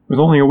With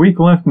only a week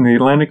left in the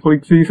Atlantic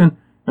League season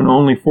and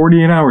only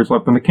 48 hours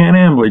left in the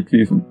Can-Am League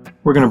season,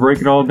 we're going to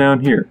break it all down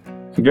here.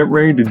 So get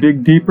ready to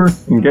dig deeper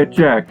and get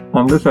jacked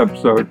on this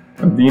episode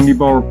of the Indie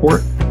Ball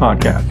Report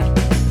podcast.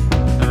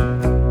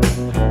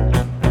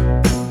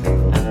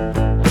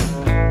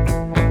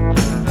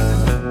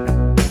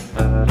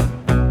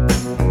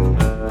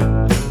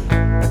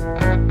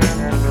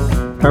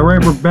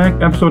 Alright, we're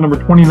back, episode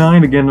number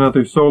 29, again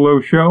another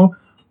solo show,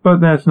 but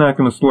that's not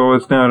going to slow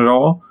us down at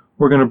all.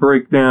 We're going to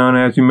break down,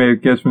 as you may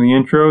have guessed from the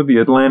intro, the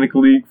Atlantic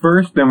League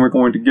first, then we're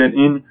going to get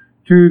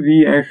into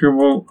the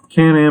actual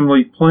Can-Am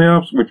League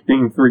playoffs, which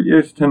Game 3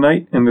 is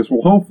tonight, and this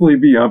will hopefully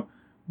be up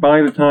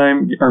by the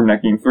time, or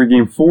not Game 3,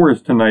 Game 4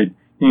 is tonight,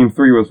 Game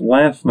 3 was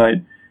last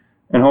night,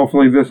 and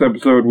hopefully this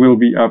episode will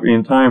be up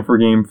in time for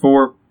Game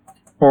 4,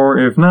 or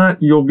if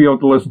not, you'll be able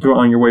to listen to it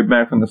on your way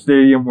back from the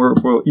stadium, where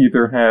we'll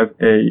either have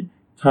a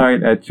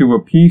tied at 2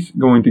 apiece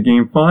going to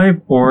Game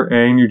 5, or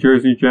a New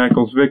Jersey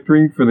Jackals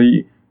victory for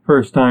the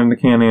first time in the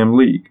Can-Am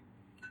League.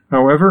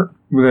 However,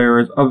 there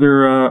is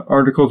other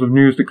articles of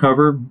news to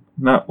cover,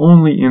 not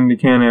only in the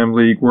Can-Am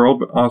League world,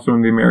 but also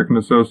in the American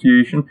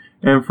Association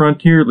and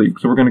Frontier League.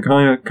 So we're going to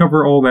kind of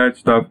cover all that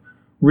stuff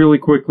really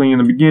quickly in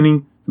the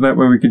beginning, so that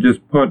way we could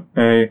just put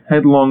a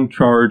headlong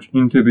charge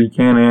into the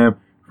Can-Am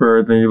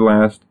for the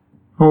last,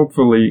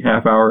 hopefully,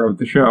 half hour of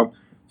the show.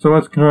 So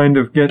let's kind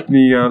of get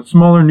the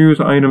smaller news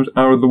items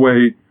out of the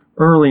way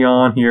early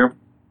on here,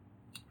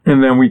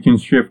 and then we can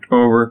shift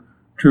over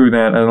to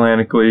that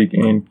Atlantic League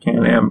and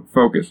Can-Am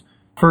focus.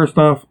 First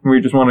off, we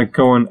just want to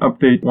go and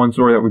update one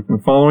story that we've been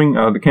following.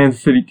 The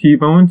Kansas City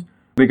T-Bones,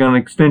 they got an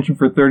extension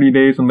for 30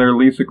 days on their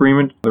lease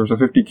agreement. There was a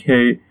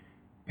 $50,000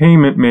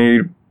 payment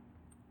made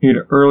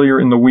earlier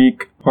in the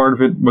week. Part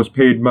of it was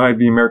paid by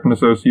the American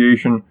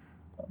Association,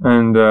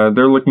 and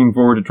they're looking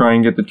forward to try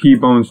and get the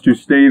T-Bones to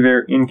stay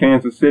there in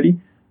Kansas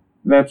City.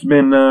 That's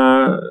been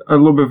a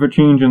little bit of a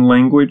change in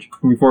language.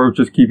 Before, it was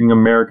just keeping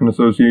American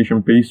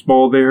Association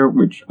baseball there,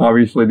 which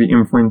obviously the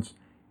inference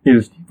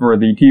is for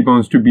the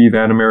T-Bones to be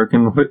that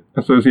American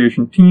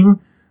Association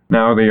team.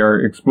 Now they are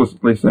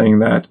explicitly saying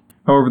that.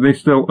 However, they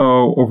still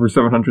owe over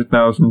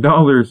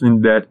 $700,000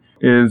 in debt.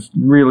 Is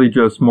really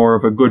just more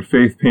of a good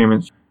faith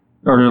payment,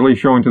 or at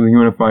least showing to the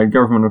unified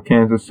government of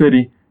Kansas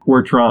City,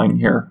 we're trying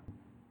here.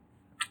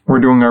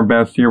 We're doing our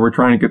best here. We're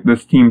trying to get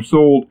this team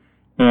sold.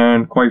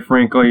 And quite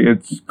frankly,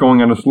 it's going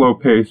at a slow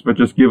pace, but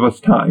just give us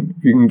time.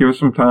 If you can give us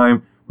some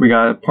time, we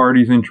got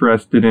parties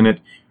interested in it.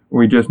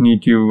 We just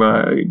need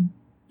to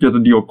get the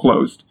deal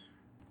closed.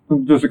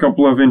 Just a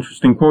couple of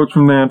interesting quotes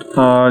from that.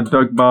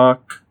 Doug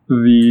Bach,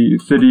 the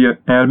city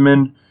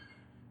admin,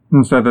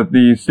 said that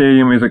the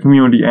stadium is a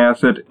community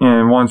asset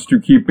and wants to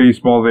keep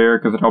baseball there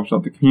because it helps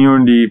out the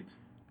community.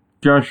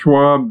 Josh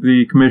Schwab,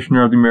 the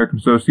commissioner of the American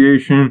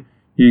Association,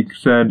 he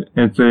said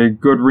it's a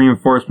good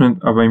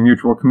reinforcement of a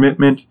mutual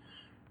commitment.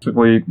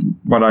 Basically,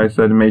 what I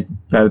said to make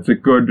that it's a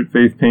good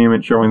faith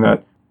payment showing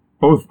that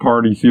both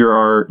parties here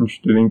are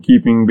interested in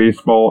keeping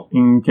baseball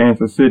in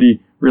Kansas City.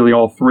 Really,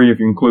 all three, if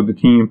you include the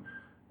team.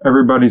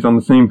 Everybody's on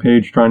the same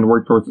page trying to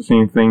work towards the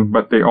same thing,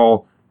 but they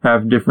all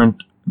have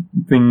different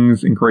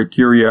things and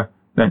criteria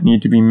that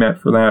need to be met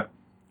for that.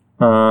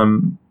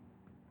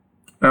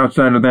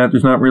 Outside of that,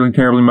 there's not really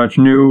terribly much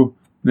new.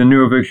 The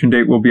new eviction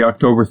date will be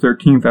October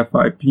 13th at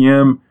 5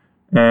 p.m.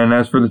 And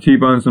as for the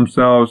T-Bones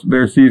themselves,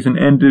 their season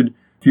ended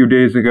few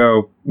days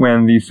ago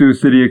when the Sioux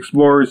City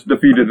Explorers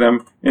defeated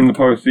them in the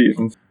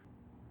postseason.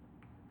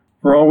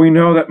 For all we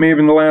know, that may have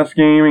been the last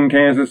game in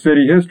Kansas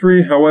City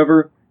history.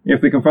 However, if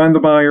they can find the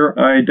buyer,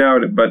 I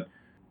doubt it, but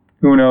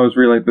who knows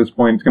really at this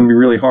point. It's going to be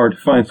really hard to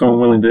find someone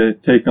willing to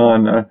take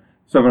on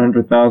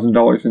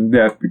 $700,000 in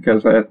debt,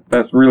 because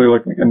that's really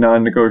looking like a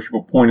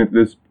non-negotiable point at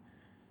this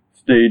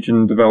stage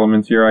in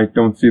developments here. I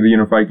don't see the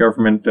unified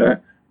government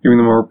giving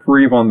them a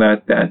reprieve on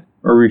that debt,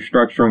 or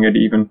restructuring it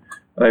even.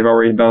 They've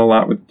already done a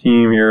lot with the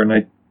team here, and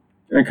I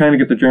kind of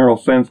get the general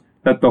sense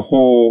that the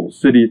whole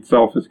city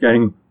itself is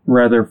getting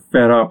rather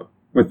fed up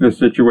with this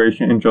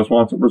situation and just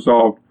wants it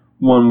resolved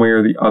one way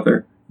or the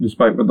other,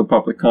 despite what the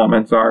public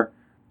comments are.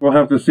 We'll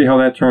have to see how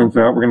that turns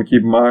out. We're going to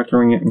keep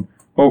monitoring it, and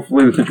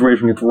hopefully the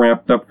situation gets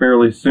wrapped up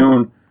fairly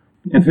soon.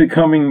 In the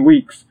coming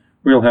weeks,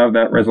 we'll have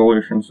that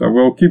resolution, so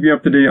we'll keep you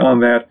up to date on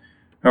that.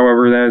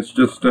 However, that's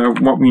just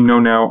what we know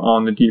now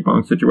on the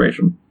T-Bone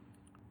situation.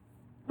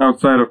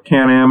 Outside of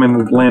Can-Am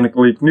and Atlantic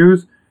League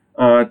news,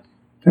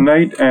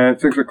 tonight at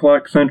 6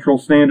 o'clock Central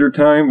Standard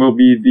Time will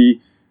be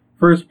the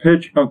first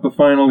pitch of the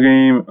final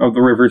game of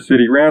the River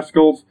City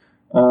Rascals.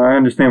 I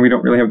understand we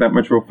don't really have that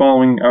much of a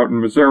following out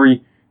in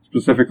Missouri,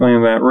 specifically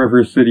in that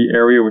River City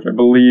area, which I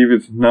believe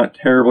is not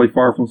terribly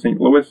far from St.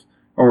 Louis.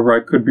 However, I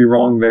could be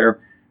wrong there.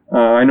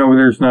 I know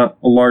there's not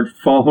a large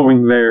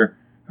following there.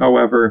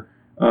 However,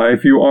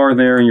 if you are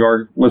there and you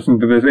are listening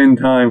to this in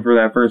time for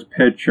that first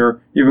pitch,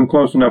 or even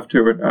close enough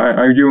to it,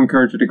 I do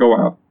encourage you to go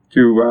out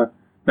to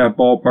that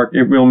ballpark.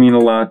 It will mean a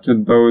lot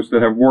to those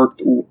that have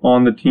worked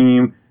on the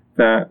team,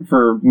 that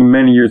for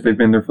many years they've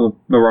been there, for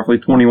the roughly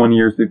 21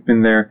 years they've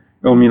been there.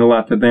 It'll mean a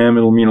lot to them.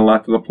 It'll mean a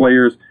lot to the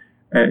players.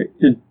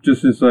 It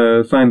just is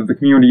a sign that the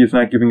community is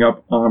not giving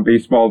up on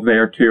baseball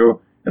there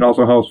too. It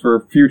also helps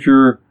for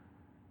future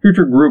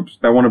groups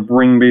that want to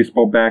bring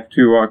baseball back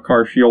to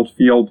Carr Shield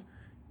Field.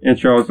 It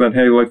shows that,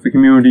 hey, like, the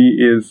community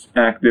is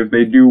active.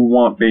 They do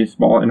want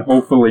baseball, and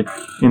hopefully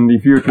in the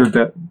future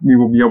that we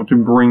will be able to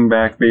bring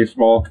back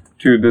baseball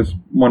to this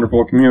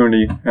wonderful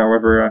community.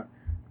 However,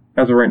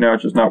 as of right now,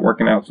 it's just not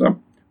working out. So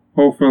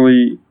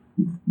hopefully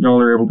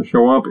y'all are able to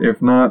show up.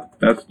 If not,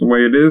 that's the way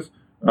it is.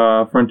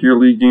 Frontier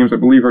League games, I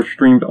believe, are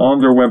streamed on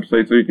their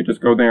website, so you can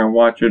just go there and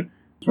watch it.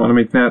 Just want to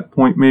make that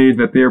point made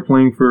that they are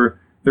playing for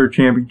their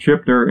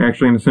championship. They're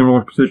actually in a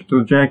similar position to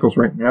the Jackals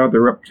right now.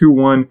 They're up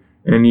 2-1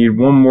 and need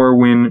one more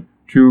win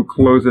to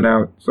close it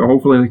out. So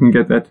hopefully they can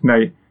get that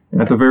tonight,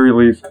 and at the very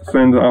least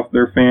send off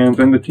their fans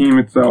and the team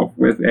itself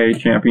with a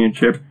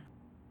championship.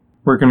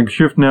 We're going to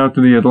shift now to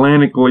the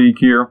Atlantic League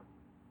here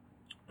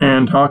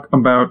and talk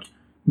about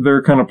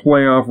their kind of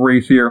playoff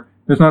race here.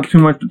 There's not too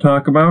much to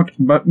talk about,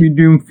 but we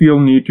do feel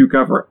need to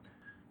cover it.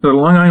 The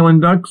Long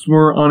Island Ducks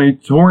were on a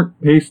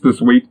torrent pace this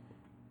week,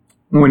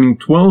 winning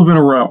 12 in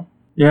a row.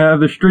 Yeah,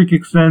 the streak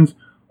extends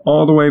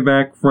all the way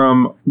back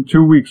from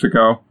 2 weeks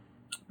ago,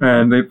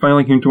 and they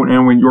finally came to an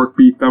end when York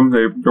beat them.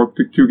 York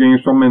took 2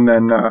 games from them,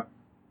 and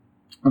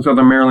then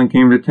Southern Maryland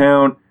came to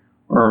town,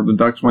 or the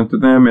Ducks went to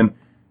them. In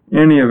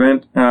any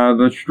event,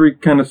 the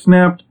streak kind of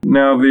snapped.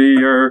 Now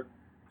they are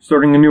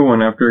starting a new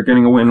one after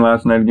getting a win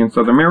last night against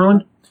Southern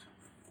Maryland.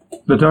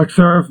 The Ducks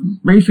are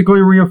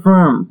basically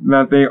reaffirmed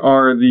that they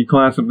are the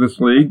class of this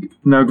league.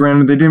 Now,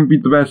 granted, they didn't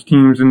beat the best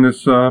teams in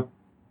this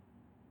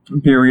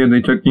period.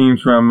 They took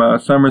games from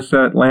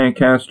Somerset,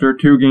 Lancaster,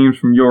 2 games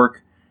from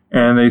York,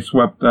 and they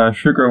swept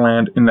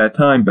Sugarland in that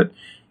time. But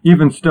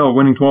even still,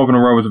 winning 12 in a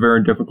row is a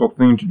very difficult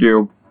thing to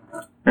do.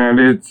 And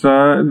it's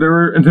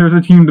there's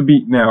a team to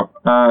beat now.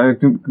 I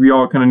think we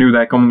all kind of knew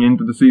that going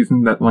into the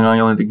season, that Long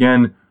Island,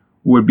 again,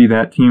 would be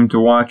that team to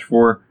watch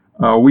for.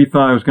 We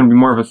thought it was going to be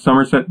more of a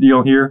Somerset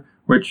deal here,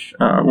 which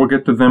we'll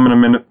get to them in a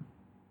minute.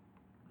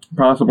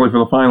 Possibly for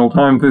the final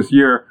time this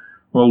year,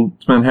 we'll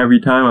spend heavy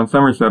time on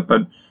Somerset,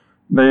 but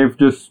they've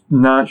just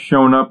not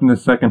shown up in the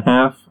second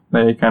half.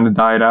 They kind of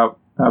died out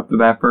after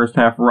that first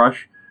half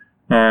rush,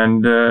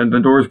 and the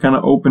door's kind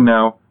of open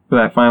now for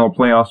that final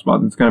playoff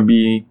spot that's going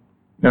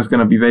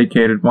to be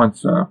vacated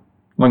once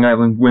Long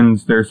Island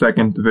wins their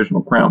second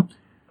divisional crown.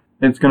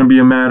 It's going to be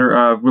a matter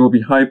of, will it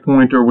be High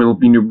Point or will it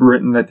be New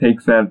Britain that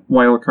takes that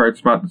wild card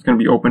spot that's going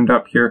to be opened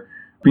up here?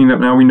 Being that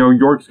now we know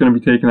York's going to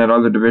be taking that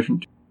other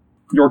division.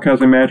 York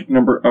has a magic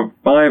number of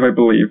 5, I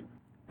believe,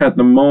 at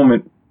the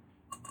moment.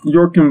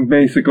 York can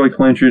basically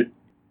clinch it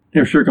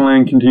if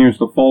Sugarland continues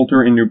to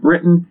falter in New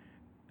Britain,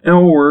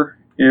 or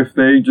if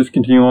they just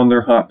continue on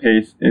their hot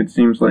pace. It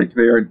seems like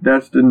they are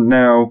destined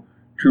now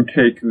to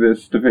take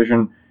this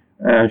division.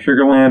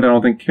 Sugarland, I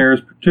don't think,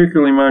 cares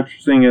particularly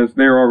much, seeing as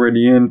they're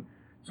already in.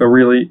 So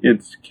really,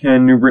 it's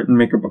can New Britain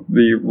make up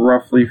the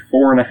roughly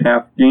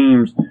 4.5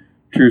 games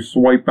to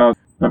swipe out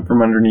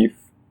from underneath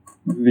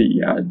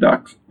the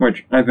Ducks,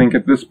 which I think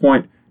at this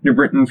point, New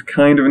Britain's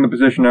kind of in the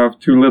position of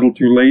too little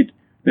too late.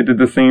 They did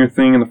the same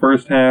thing in the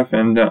first half,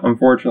 and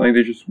unfortunately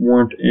they just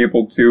weren't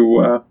able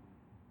to,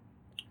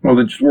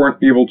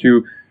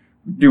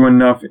 do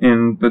enough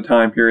in the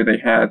time period they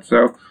had.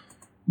 So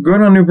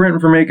good on New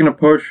Britain for making a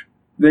push.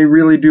 They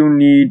really do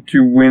need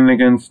to win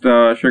against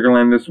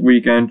Sugarland this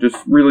weekend, just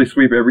really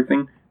sweep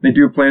everything. They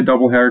do play a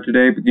doubleheader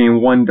today, but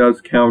game 1 does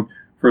count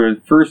for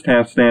the first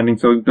half standing,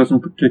 so it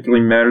doesn't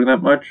particularly matter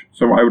that much.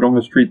 So I would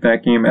almost treat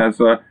that game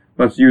as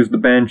let's use the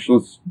bench,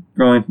 let's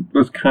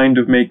kind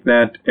of make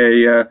that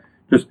a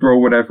just throw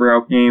whatever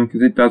out game,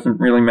 because it doesn't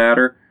really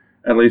matter,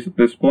 at least at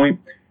this point.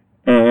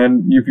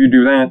 And if you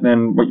do that,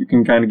 then what you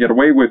can kind of get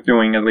away with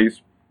doing, at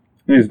least,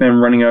 is then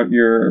running out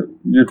your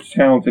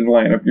talented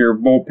lineup, your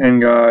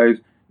bullpen guys,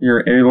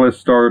 your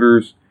A-list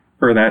starters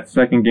for that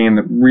second game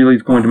that really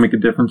is going to make a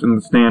difference in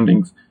the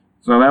standings.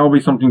 So that will be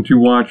something to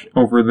watch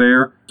over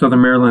there.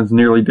 Southern Maryland's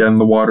nearly dead in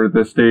the water at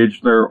this stage.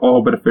 They're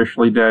all but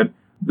officially dead.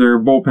 Their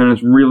bullpen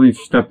has really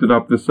stepped it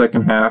up this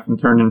second half and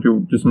turned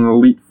into just an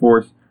elite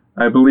force.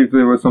 I believe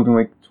there was something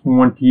like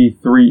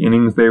 23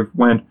 innings they've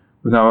went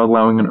without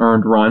allowing an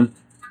earned run,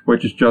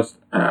 which is just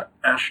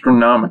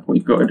astronomically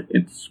good.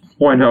 It's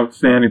quite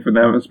outstanding for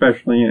them,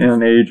 especially in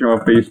an age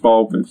of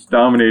baseball that's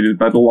dominated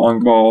by the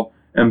long ball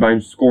and by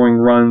scoring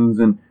runs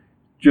and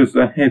just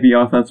a heavy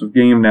offensive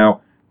game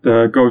now.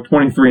 To go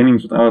 23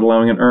 innings without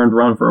allowing an earned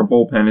run for a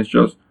bullpen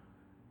is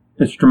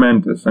it's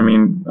tremendous. I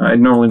mean, I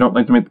normally don't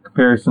like to make the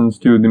comparisons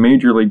to the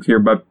major leagues here,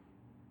 but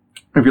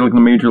I feel like the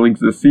major leagues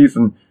this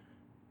season,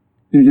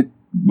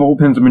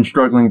 bullpens have been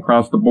struggling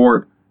across the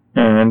board,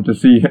 and to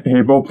see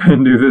a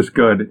bullpen do this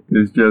good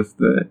is just,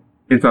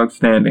 it's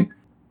outstanding.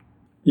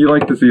 You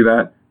like to see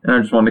that, and I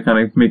just wanted to kind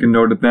of make a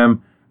note of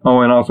them.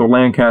 Oh, and also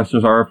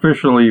Lancasters are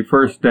officially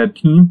first dead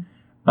team.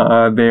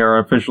 They are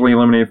officially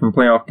eliminated from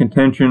playoff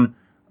contention.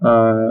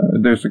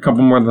 There's a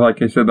couple more,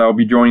 like I said, that will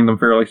be joining them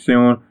fairly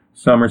soon.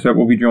 Somerset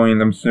will be joining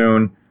them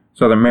soon.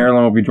 Southern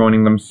Maryland will be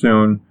joining them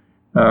soon.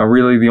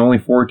 Really, the only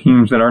 4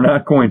 teams that are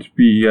not going to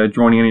be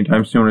joining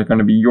anytime soon are going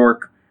to be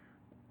York,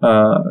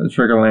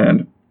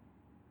 Sugarland,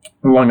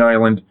 Long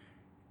Island,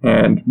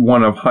 and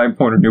one of High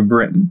Point or New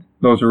Britain.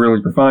 Those are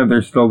really for 5.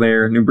 They're still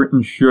there. New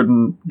Britain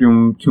shouldn't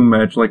do too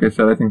much. Like I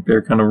said, I think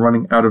they're kind of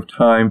running out of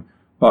time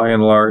by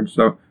and large,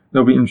 so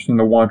they'll be interesting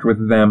to watch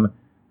with them.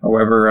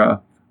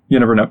 However, you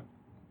never know.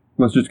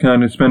 Let's just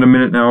kind of spend a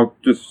minute now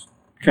just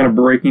kind of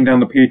breaking down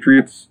the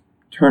Patriots'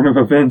 turn of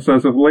events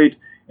as of late,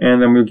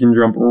 and then we can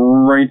jump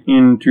right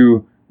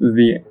into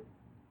the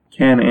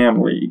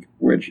Can-Am League,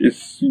 which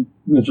is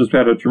just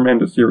had a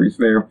tremendous series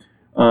there.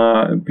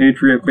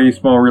 Patriot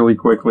baseball, really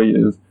quickly,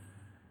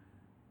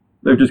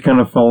 they've just kind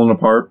of fallen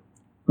apart.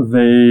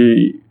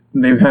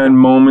 They've had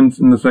moments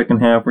in the second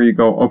half where you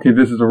go, okay,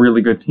 this is a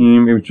really good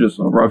team. It was just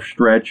a rough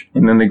stretch,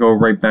 and then they go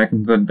right back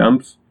into the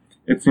dumps.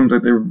 It seems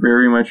like they're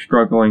very much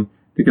struggling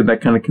to get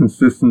that kind of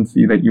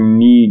consistency that you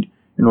need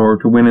in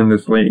order to win in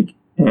this league.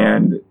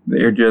 And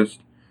they're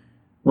just,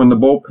 when the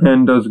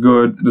bullpen does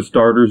good, the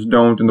starters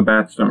don't and the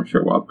bats don't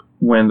show up.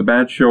 When the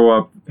bats show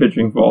up, the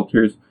pitching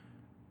falters.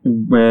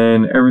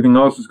 When everything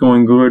else is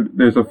going good,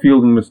 there's a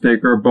fielding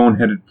mistake or a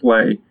boneheaded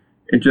play.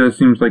 It just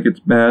seems like it's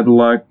bad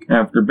luck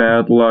after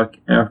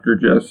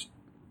just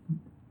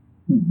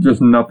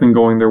nothing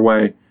going their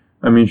way.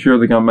 I mean, sure,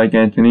 they got Mike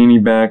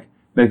Antonini back.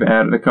 They've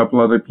added a couple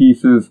other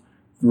pieces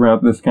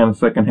throughout this kind of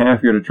second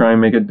half here to try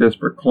and make a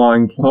desperate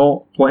clawing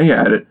play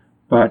at it.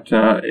 But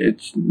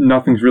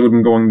nothing's really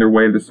been going their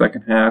way this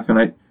second half, and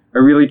I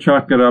really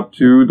chalk it up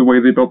to the way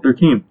they built their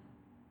team.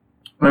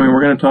 I mean,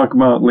 we're going to talk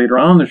about later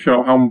on in the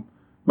show how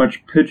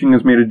much pitching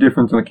has made a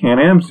difference in the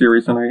Can-Am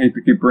series, and I hate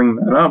to keep bringing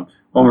that up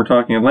when we're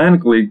talking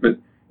Atlantic League, but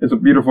it's a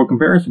beautiful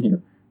comparison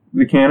here.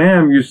 The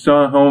Can-Am, you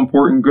saw how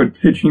important good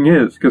pitching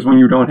is, because when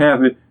you don't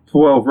have it,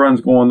 12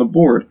 runs go on the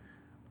board.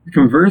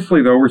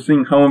 Conversely, though, we're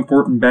seeing how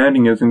important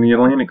batting is in the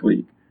Atlantic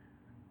League.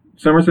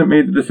 Somerset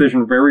made the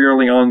decision very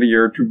early on in the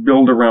year to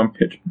build around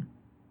pitching.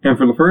 And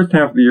for the first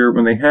half of the year,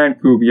 when they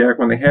had Kubiak,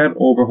 when they had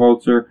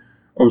Oberholzer,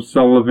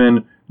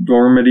 O'Sullivan,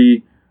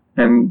 Dormady,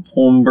 and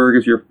Holmberg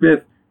as your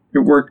 5th, it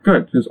worked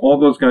good, because all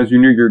those guys you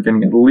knew you were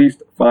getting at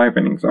least 5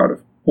 innings out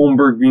of.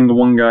 Holmberg being the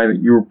one guy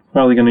that you were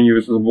probably going to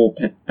use as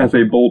a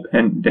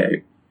bullpen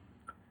day.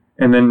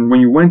 And then when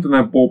you went to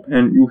that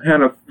bullpen, you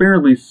had a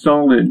fairly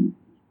solid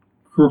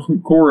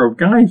core of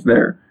guys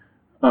there.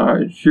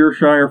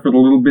 Shearshire for the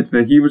little bit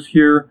that he was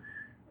here,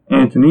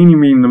 Antonini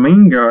being the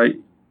main guy,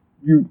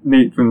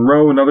 Nathan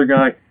Rowe, another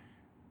guy.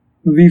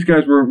 These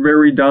guys were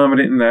very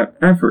dominant in that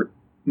effort.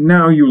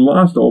 Now you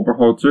lost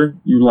Oberholzer,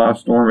 you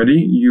lost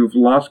Dormady, you've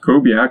lost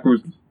Kubiak, who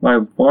was by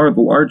far the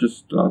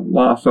largest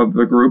loss of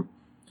the group.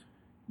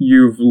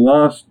 You've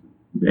lost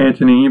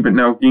Antonini, but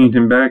now gained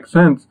him back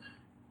since.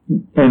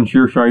 And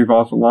Shearshire you've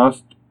also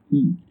lost.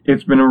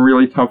 It's been a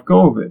really tough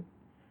go of it.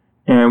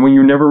 And when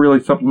you never really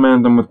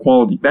supplemented them with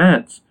quality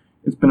bats,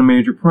 it's been a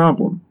major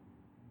problem.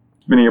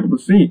 You've been able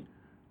to see.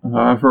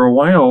 For a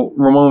while,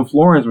 Ramon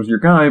Flores was your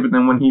guy, but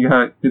then when he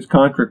got his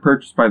contract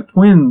purchased by the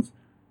Twins,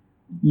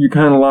 you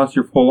kind of lost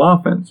your full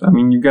offense. I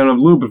mean, you got a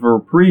little bit of a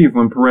reprieve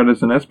when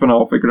Paredes and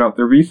Espinal figured out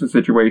their visa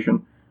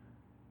situation.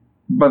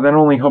 But that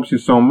only helps you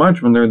so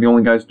much when they're the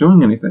only guys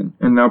doing anything.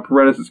 And now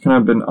Paredes has kind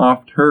of been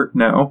oft-hurt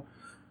now.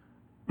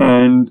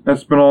 And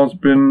Espinal's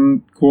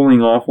been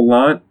cooling off a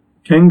lot.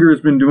 Kenger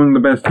has been doing the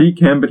best he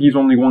can, but he's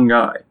only one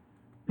guy.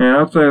 And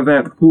outside of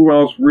that, who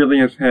else really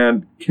has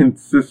had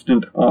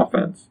consistent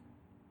offense?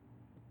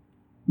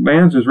 The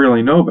answer is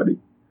really nobody.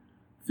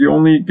 The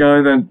only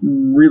guy that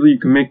really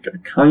can make a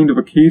kind of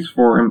a case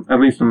for him, at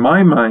least in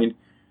my mind,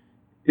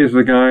 is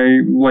a guy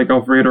like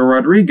Alfredo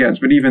Rodriguez.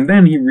 But even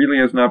then, he really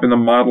has not been the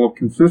model of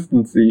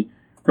consistency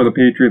for the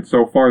Patriots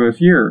so far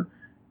this year.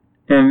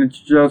 And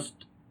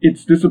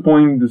it's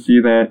disappointing to see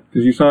that,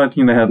 because you saw a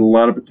team that had a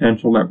lot of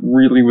potential that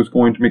really was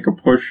going to make a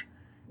push,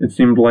 it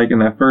seemed like, in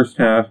that first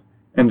half,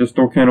 and just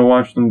still kind of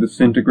watch them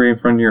disintegrate in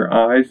front of your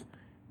eyes.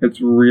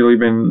 It's really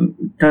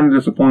been kind of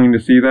disappointing to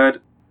see that.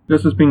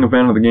 Just as being a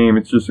fan of the game,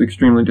 it's just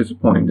extremely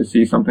disappointing to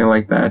see something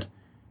like that.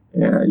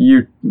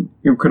 It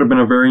could have been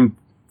a very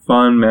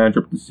fun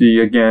matchup to see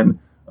again.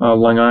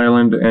 Long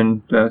Island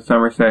and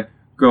Somerset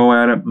go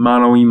at it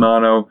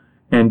mano-a-mano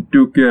and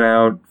duke it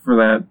out for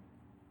that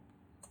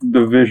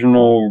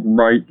divisional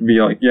right to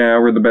be like, yeah,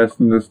 we're the best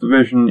in this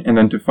division, and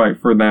then to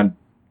fight for that,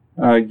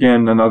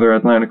 again, another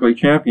Atlantic League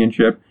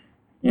championship.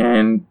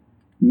 And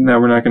now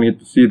we're not going to get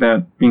to see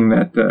that, being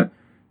that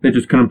they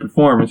just couldn't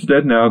perform.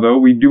 Instead now, though,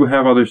 we do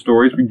have other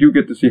stories. We do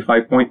get to see High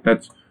Point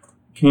that's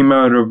came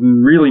out of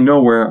really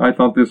nowhere. I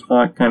thought this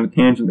hot kind of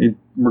tangent they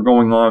were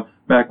going on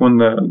back when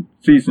the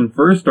season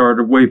first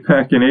started, way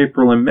back in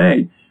April and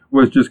May,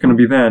 was just going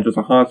to be that, just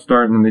a hot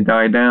start, and then they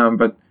die down.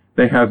 But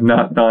they have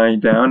not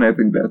died down. I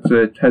think that's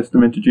a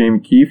testament to Jamie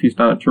Keefe. He's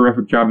done a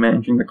terrific job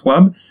managing the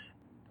club.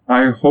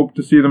 I hope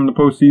to see them in the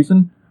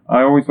postseason.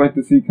 I always like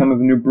to see kind of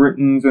the New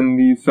Britons and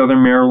the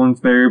Southern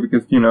Marylands there,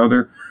 because, you know,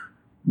 they're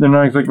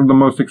not exactly the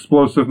most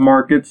explosive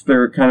markets.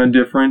 They're kind of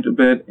different a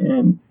bit,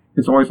 and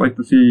you always like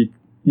to see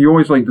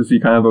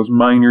kind of those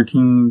minor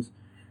teams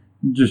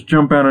just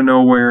jump out of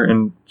nowhere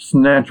and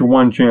snatch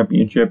one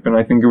championship, and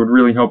I think it would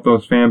really help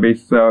those fan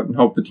bases out and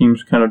help the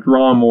teams kind of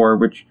draw more,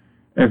 which,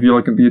 if you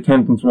look at the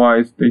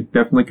attendance-wise, they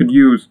definitely could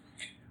use.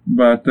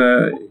 But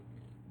to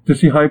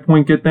see High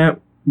Point get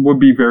that would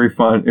be very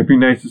fun. It'd be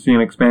nice to see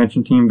an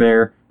expansion team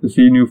there, to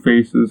see new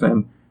faces,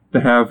 and to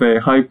have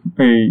a High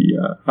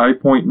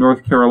Point,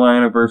 North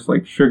Carolina versus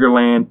like Sugar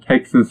Land,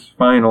 Texas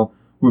final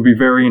would be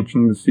very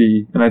interesting to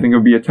see, and I think it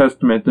would be a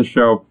testament to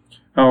show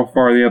how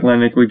far the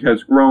Atlantic League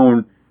has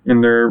grown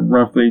in their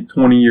roughly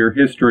 20-year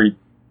history.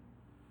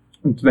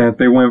 That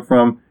they went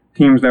from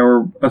teams that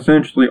were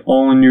essentially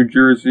all in New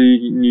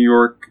Jersey, New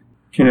York,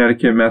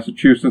 Connecticut,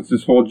 Massachusetts,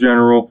 this whole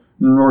general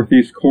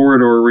Northeast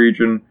corridor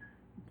region,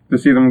 to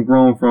see them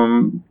grown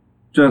from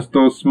just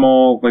those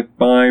small, like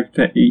 5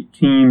 to 8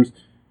 teams,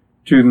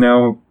 to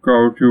now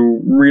go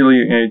to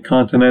really a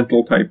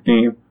continental type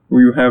game,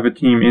 where you have a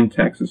team in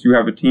Texas, you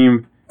have a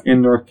team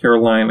in North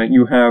Carolina,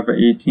 you have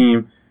a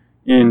team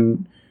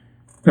in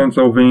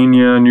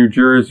Pennsylvania, New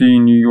Jersey,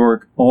 New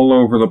York, all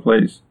over the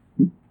place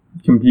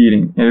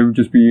competing. And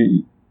it'd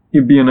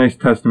be a nice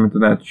testament to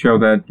that, to show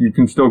that you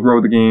can still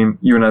grow the game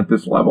even at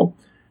this level.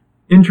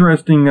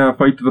 Interesting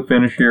fight to the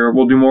finish here.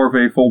 We'll do more of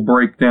a full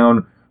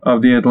breakdown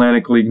of the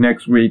Atlantic League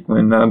next week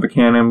when the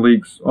Can-Am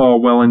League's all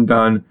well and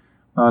done.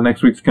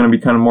 Next week's going to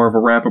be kind of more of a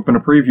wrap-up and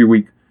a preview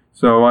week.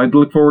 So I'd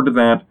look forward to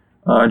that.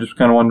 I just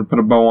kind of wanted to put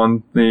a bow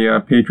on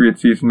the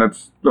Patriots season.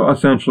 That's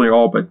essentially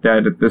all but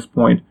dead at this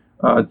point.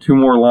 2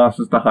 more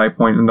losses to High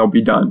Point and they'll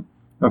be done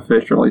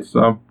officially.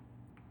 So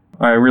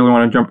I really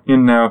want to jump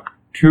in now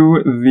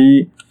to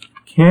the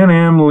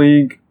Can-Am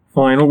League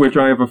final, which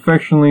I have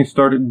affectionately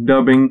started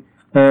dubbing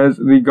as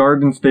the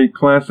Garden State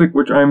Classic,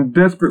 which I'm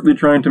desperately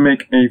trying to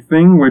make a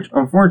thing, which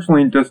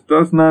unfortunately just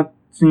does not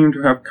seem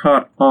to have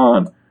caught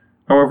on.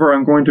 However,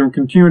 I'm going to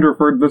continue to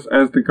refer to this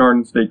as the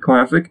Garden State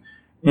Classic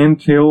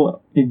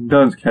until it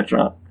does catch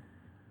on.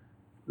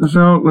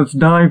 So let's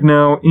dive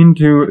now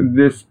into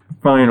this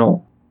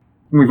final.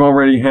 We've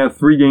already had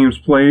 3 games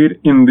played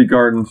in the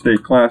Garden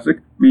State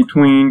Classic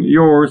between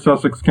your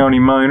Sussex County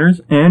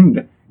Miners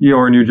and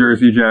your New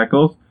Jersey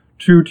Jackals,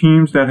 2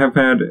 teams that have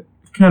had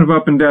kind of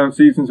up and down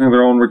seasons in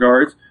their own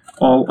regards,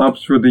 all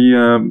ups for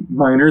the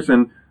Miners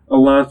and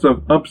lots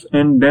of ups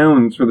and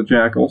downs for the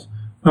Jackals.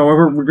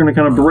 However, we're going to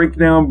kind of break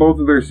down both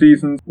of their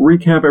seasons,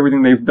 recap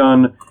everything they've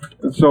done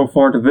so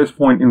far to this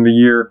point in the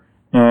year,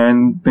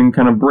 and then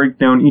kind of break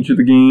down each of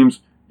the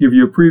games, give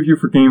you a preview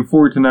for Game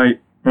 4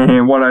 tonight,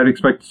 and what I'd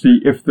expect to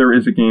see if there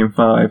is a Game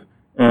 5,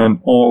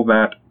 and all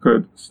that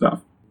good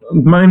stuff.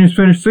 Miners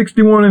finished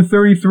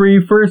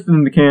 61-33, first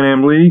in the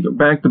Can-Am League,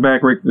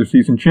 back-to-back regular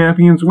season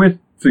champions with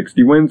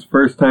 60 wins,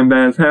 first time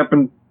that has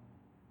happened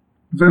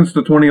since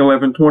the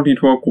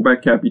 2011-2012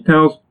 Quebec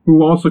Capitals,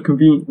 who also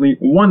conveniently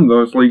won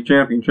those league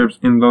championships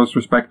in those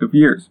respective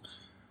years.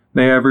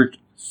 They averaged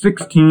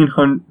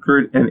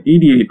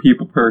 1,688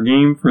 people per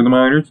game for the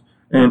Miners,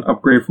 an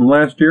upgrade from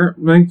last year,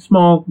 a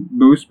small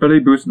boost, but a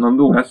boost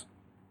nonetheless.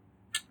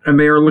 And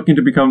they are looking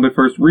to become the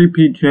first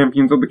repeat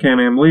champions of the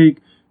Can-Am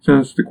League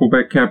since the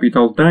Quebec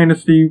Capitals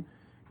dynasty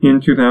in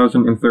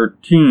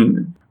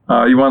 2013.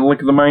 You want to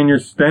look at the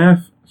Miners'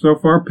 staff so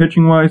far,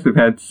 pitching-wise. They've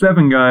had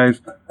 7 guys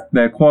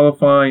that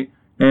qualify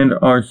and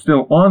are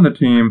still on the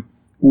team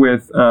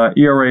with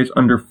ERAs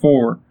under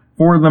 4.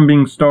 4 of them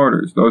being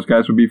starters. Those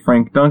guys would be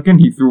Frank Duncan.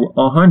 He threw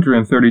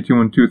 132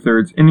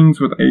 2/3 innings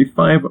with a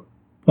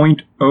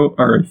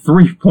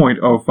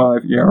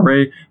 3.05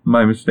 ERA.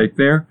 My mistake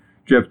there.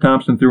 Jeff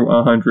Thompson threw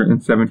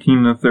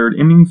 117 1/3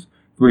 innings,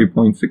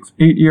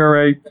 3.68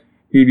 ERA.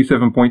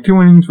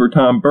 87.2 innings for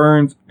Tom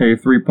Burns, a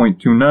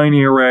 3.29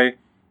 ERA.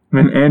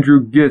 And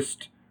Andrew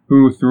Gist,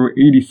 who threw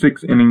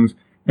 86 innings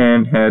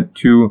and had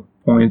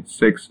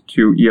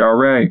 2.62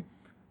 ERA.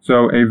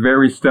 So a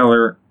very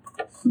stellar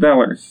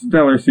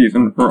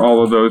season for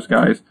all of those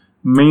guys.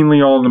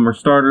 Mainly all of them are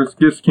starters.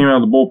 Gist came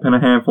out of the bullpen a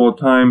handful of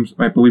times.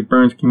 I believe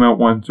Burns came out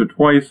once or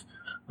twice.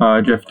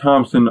 Jeff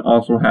Thompson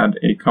also had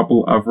a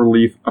couple of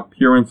relief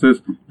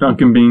appearances.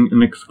 Duncan being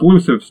an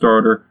exclusive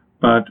starter,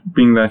 but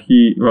being that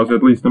he was,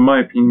 at least in my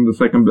opinion, the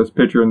second best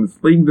pitcher in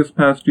this league this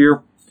past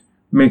year,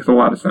 makes a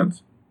lot of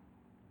sense.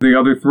 The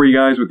other 3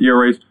 guys with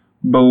ERAs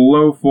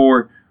below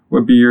 4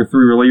 would be your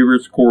 3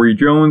 relievers. Corey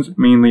Jones,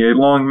 mainly a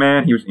long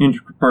man. He was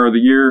injured for part of the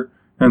year,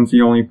 hence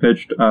he only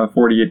pitched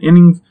 48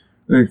 innings.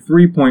 A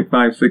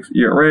 3.56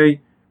 ERA.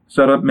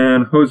 Setup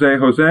man Jose,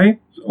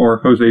 or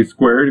Jose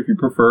squared if you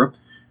prefer,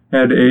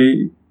 had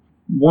a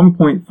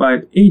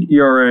 1.58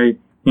 ERA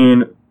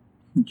in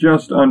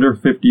just under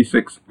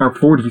 46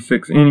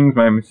 innings,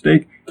 my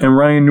mistake. And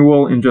Ryan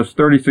Newell in just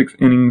 36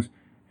 innings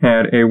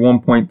had a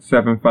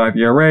 1.75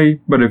 ERA,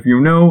 but if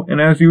you know,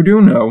 and as you do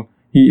know,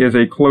 he is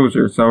a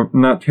closer, so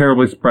not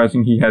terribly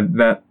surprising he had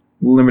that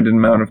limited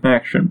amount of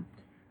action.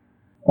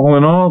 All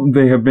in all,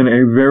 they have been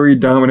a very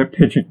dominant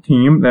pitching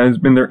team. That has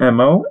been their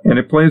MO, and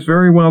it plays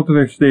very well to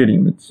their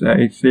stadium. It's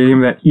a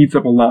stadium that eats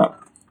up a lot.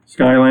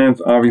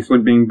 Skylands, obviously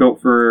being built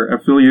for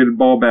affiliated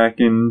ball back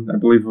in, I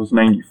believe it was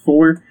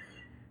 94.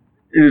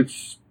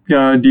 It's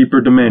got a deeper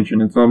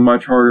dimension. It's a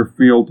much harder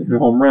field to hit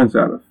home runs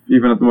out of.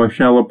 Even at the most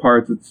shallow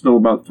parts, it's still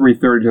about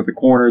 330 at the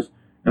corners,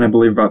 and I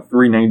believe about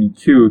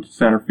 392 to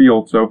center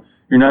field. So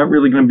you're not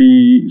really going to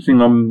be seeing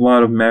a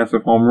lot of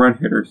massive home run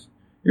hitters.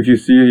 If you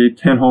see a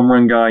 10 home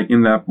run guy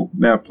in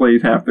that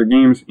plays half their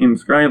games in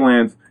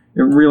Skylands,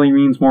 it really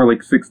means more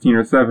like 16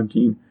 or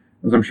 17,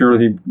 as I'm sure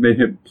they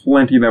hit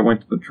plenty that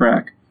went to the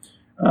track.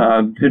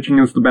 Pitching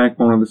is the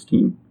backbone of this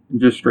team,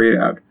 just straight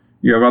out.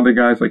 You have other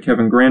guys like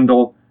Kevin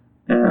Grendel,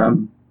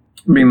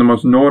 being the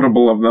most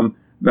notable of them,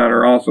 that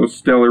are also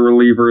stellar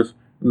relievers.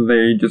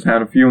 They just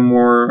had a few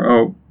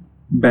more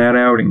bad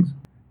outings.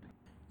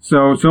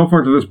 So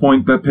far to this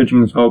point, that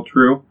pitching has held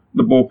true.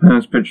 The bullpen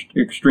has pitched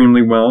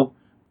extremely well,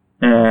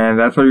 and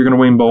that's how you're going to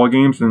win ball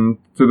games. And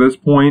to this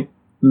point,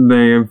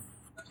 they've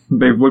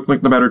looked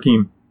like the better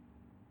team,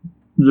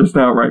 just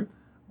outright.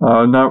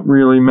 Not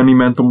really many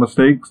mental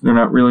mistakes. They're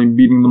not really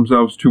beating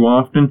themselves too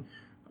often.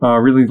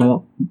 Really,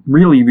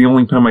 the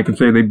only time I can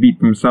say they beat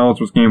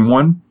themselves was Game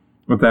 1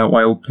 with that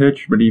wild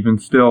pitch, but even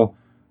still,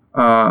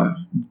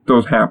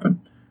 those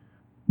happen.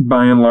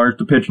 By and large,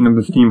 the pitching of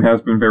this team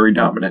has been very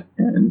dominant,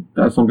 and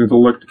that's something to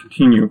look to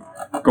continue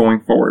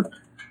going forward.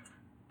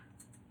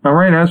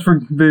 Alright, as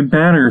for the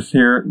batters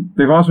here,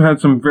 they've also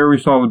had some very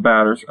solid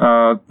batters.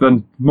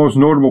 The most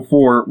notable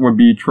four would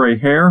be Trey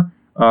Hare,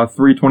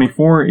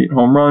 324, 8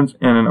 home runs,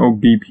 and an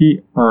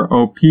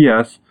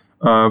OPS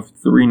of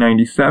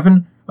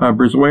 397.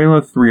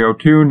 Brizuela,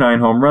 302, 9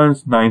 home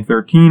runs,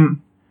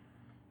 913.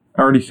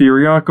 Artie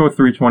Siriaco,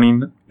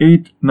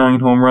 328, 9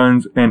 home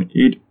runs, and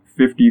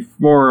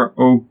 854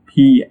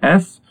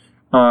 OPS.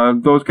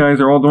 Those guys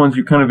are all the ones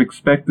you kind of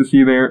expect to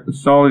see there.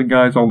 Solid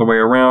guys all the way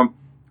around.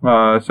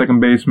 Second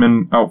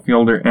baseman,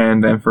 outfielder,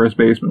 and then first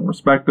baseman,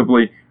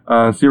 respectively.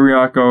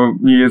 Siriaco,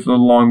 he is a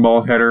long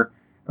ball hitter.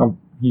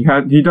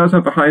 He does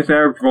have the highest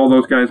average of all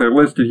those guys I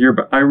listed here,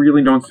 but I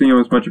really don't see him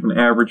as much of an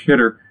average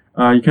hitter.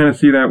 You kind of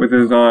see that with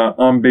his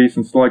on-base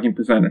and slugging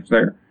percentage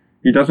there.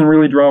 He doesn't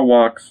really draw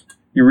walks.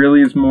 He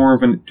really is more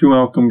of a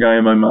two-outcome guy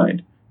in my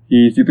mind.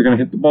 He's either going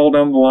to hit the ball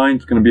down the line,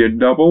 it's going to be a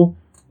double,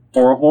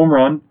 or a home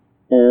run,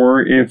 or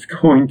it's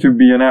going to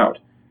be an out.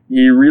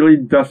 He really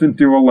doesn't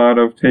do a lot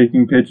of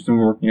taking pitches and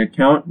working a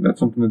count. That's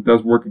something that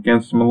does work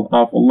against him an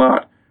awful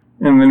lot.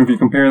 And then if you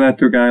compare that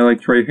to a guy like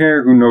Trey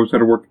Hare, who knows how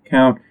to work a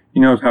count, he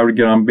knows how to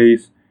get on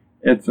base,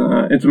 it's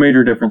a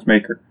major difference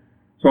maker.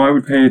 So I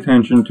would pay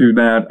attention to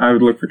that. I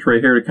would look for Trey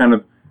Hare to kind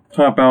of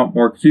top out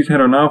more, because he's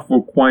had an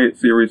awful quiet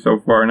series so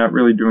far, not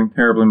really doing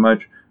terribly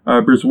much.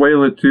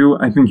 Brizuela, too,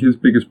 I think his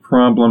biggest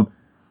problem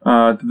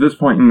to this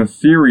point in the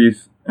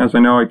series, as I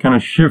know I kind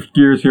of shift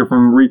gears here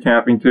from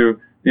recapping to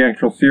the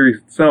actual series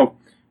itself,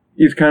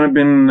 he's kind of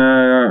been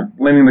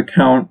letting the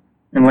count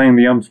and letting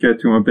the umps get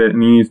to him a bit,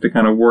 and he needs to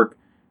kind of work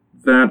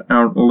that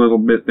out a little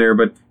bit there,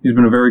 but he's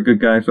been a very good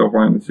guy so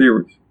far in the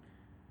series.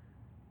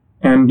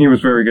 And he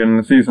was very good in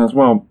the season as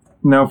well.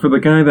 Now, for the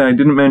guy that I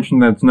didn't mention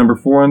that's number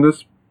 4 on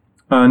this,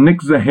 Nick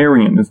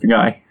Zaharian is the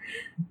guy.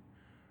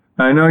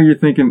 I know you're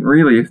thinking,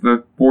 really, he's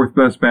the 4th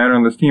best batter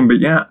on this team, but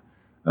yeah.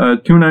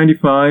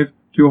 295,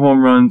 2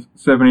 home runs,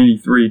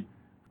 783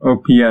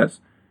 OPS.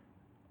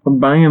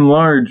 By and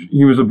large,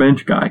 he was a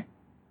bench guy.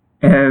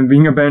 And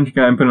being a bench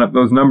guy and putting up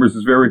those numbers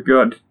is very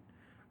good.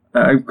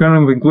 I've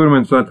kind of included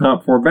him as a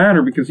top 4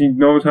 batter because he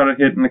knows how to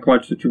hit in a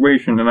clutch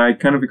situation, and I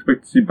kind of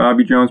expect to see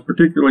Bobby Jones,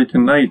 particularly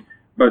tonight,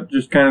 but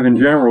just kind of in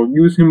general,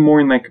 use him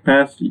more in that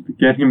capacity to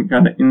get him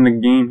kind of in the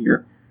game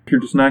here. If you're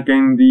just not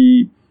getting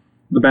the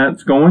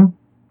bats going,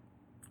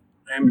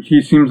 and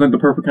he seems like the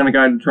perfect kind of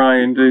guy to try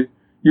and to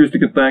use to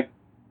get that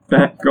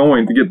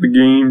going, to get the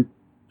game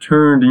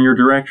turned in your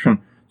direction.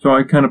 So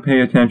I kind of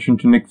pay attention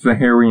to Nick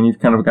Zaharian. He's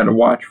kind of a guy to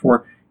watch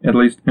for, at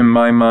least in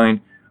my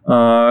mind.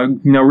 Now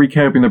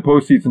recapping the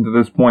postseason to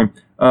this point,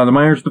 the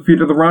Miners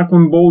defeated the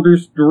Rockland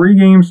Boulders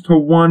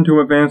 3-1 to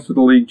advance to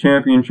the league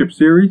championship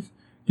series.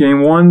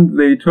 Game 1,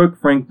 they took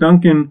Frank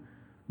Duncan,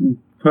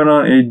 put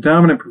on a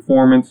dominant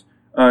performance,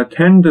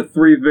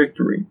 10-3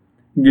 victory.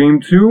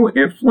 Game 2,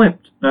 it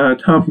flipped.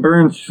 Tom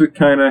Burns just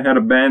kind of had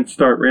a bad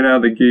start right out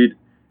of the gate.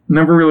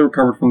 Never really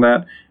recovered from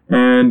that,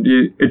 and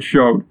it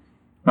showed.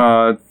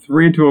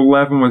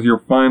 3-11 was your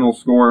final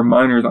score.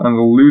 Miners on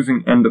the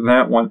losing end of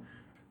that one.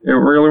 It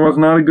really was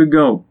not a good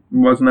go. It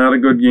was not a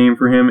good game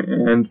for him,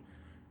 and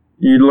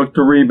he looked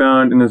to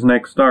rebound in his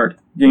next start.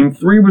 Game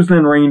 3 was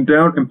then rained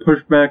out and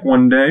pushed back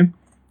one day,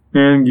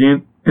 and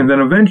then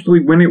eventually,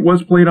 when it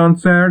was played on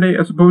Saturday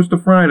as opposed to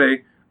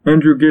Friday,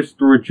 Andrew Gist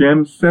threw a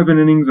gem, 7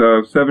 innings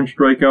of 7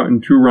 strikeout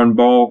and 2-run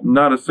ball,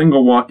 not a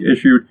single walk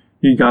issued.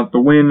 He got the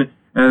win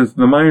as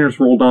the Miners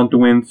rolled on to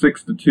win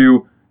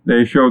 6-2.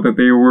 They showed that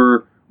they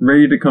were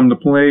ready to come to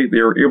play.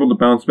 They were able to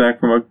bounce back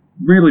from a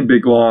really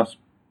big loss,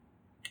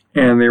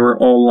 and they were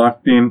all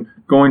locked in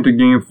going to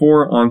Game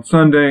 4 on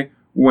Sunday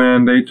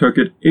when they took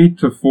it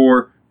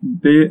 8-4.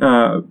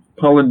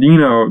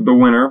 Palladino, the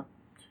winner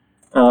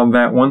on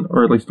that one,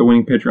 or at least the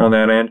winning pitcher on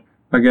that end.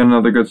 Again,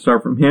 another good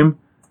start from him.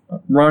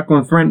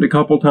 Rockland threatened a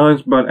couple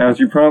times, but as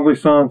you probably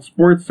saw on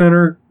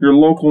SportsCenter, your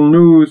local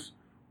news,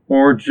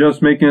 or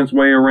just making its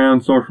way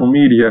around social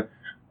media,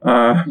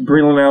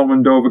 Breland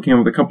Almendova came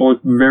with a couple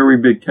of very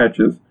big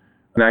catches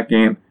in that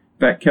game.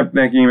 That kept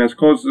that game as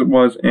close as it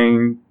was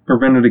and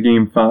prevented a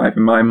Game 5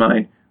 in my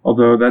mind.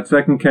 Although that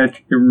second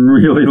catch, it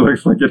really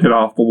looks like it hit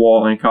off the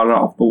wall and he caught it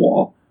off the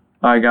wall.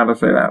 I gotta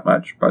say that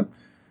much. But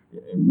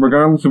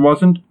regardless, it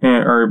wasn't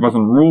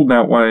ruled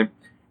that way.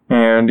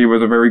 And it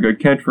was a very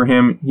good catch for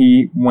him.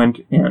 He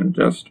went and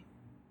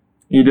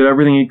he did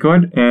everything he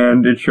could,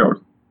 and it showed.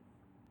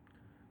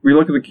 We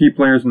look at the key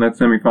players in that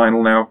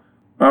semifinal now.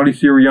 Audi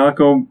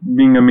Ciriaco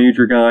being a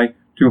major guy,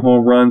 2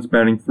 home runs,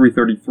 batting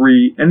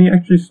 .333, and he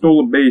actually stole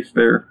a base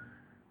there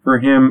for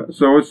him.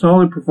 So a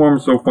solid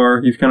performance so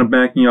far. He's kind of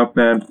backing up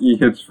that he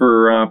hits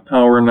for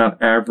power, not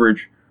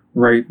average,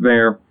 right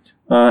there.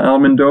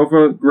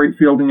 Almendova, great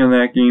fielding in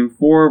that Game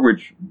 4,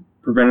 which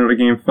prevented a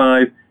Game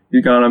 5.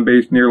 He got on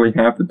base nearly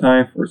half the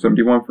time,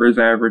 .471 for his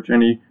average,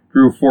 and he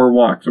drew 4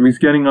 walks. So he's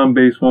getting on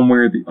base one way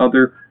or the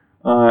other.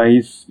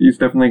 He's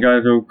definitely a guy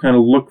to kind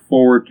of look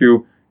forward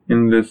to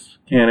in this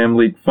Can-Am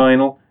League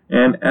final.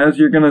 And as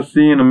you're going to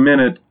see in a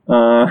minute,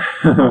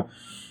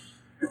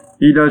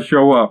 he does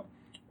show up.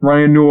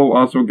 Ryan Newell,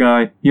 also a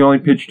guy, he only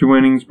pitched 2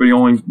 innings, but he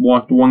only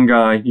walked 1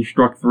 guy. He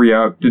struck 3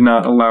 out, did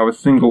not allow a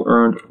single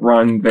earned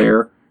run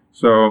there.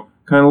 So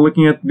kind of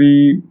looking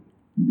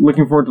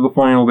forward to the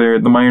final there.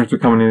 The Miners are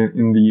coming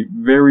in the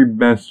very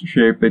best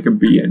shape they could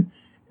be in.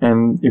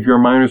 And if you're a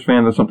Miners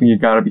fan, that's something you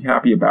got to be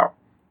happy about.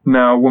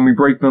 Now, when we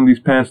break down these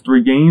past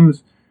 3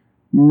 games,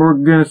 we're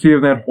going to see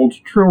if that holds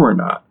true or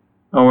not.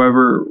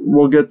 However,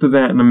 we'll get to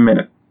that in a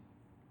minute.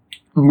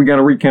 We got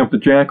to recap the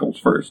Jackals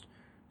first.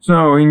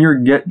 So, in your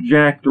Get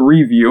Jacked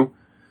review,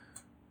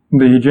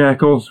 the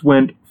Jackals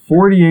went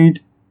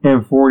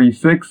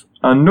 48-46,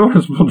 a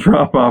noticeable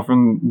drop-off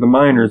from the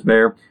Miners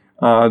there.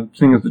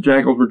 Seeing as the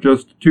Jackals were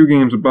just 2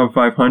 games above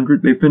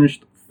 500, they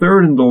finished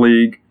 3rd in the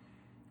league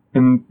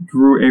and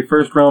drew a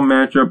first-round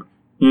matchup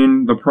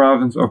in the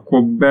province of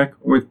Quebec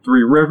with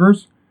Three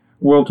Rivers.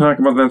 We'll talk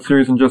about that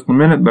series in just a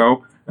minute,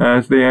 though,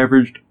 as they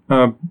averaged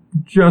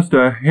just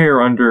a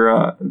hair under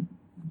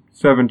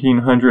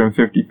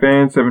 1,750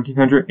 fans,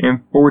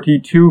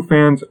 1,742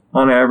 fans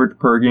on average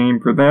per game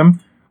for them.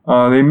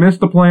 They missed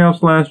the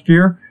playoffs last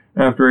year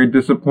after a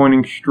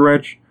disappointing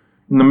stretch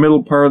in the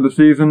middle part of the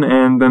season,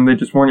 and then they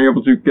just weren't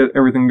able to get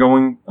everything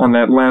going on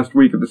that last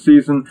week of the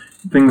season.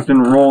 Things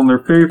didn't roll in their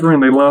favor,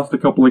 and they lost a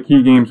couple of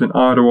key games in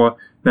Ottawa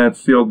that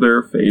sealed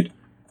their fate.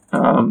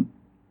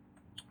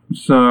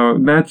 So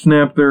that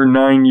snapped their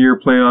 9-year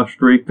playoff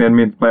streak. They had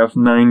made the playoffs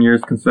 9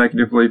 years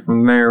consecutively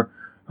from there.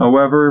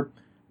 However,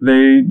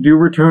 they do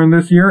return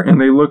this year, and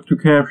they look to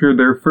capture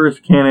their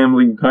first Can-Am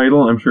League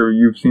title. I'm sure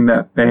you've seen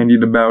that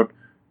bandied about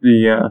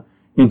the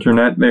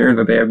internet there,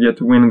 that they have yet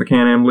to win in the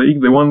Can-Am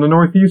League. They won the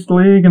Northeast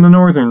League and the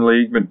Northern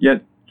League, but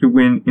yet to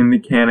win in the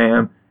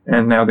Can-Am,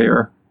 and now they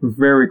are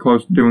very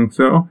close to doing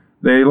so.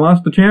 They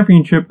lost the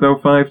championship, though,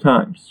 5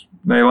 times.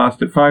 They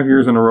lost it 5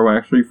 years in a row,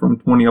 actually, from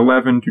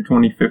 2011 to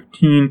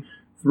 2015.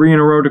 3 in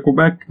a row to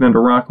Quebec, then to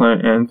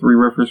Rockland, and Three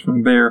Rivers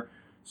from there.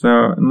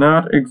 So,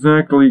 not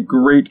exactly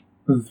great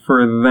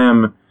for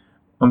them,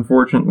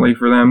 unfortunately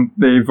for them.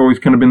 They've always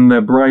kind of been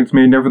the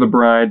bridesmaid, never the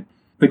bride.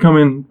 They come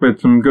in with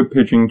some good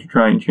pitching to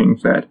try and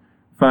change that.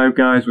 5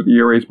 guys with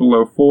ERAs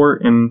below 4,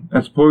 and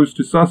as opposed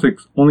to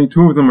Sussex, only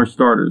 2 of them are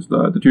starters.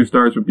 The 2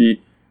 stars would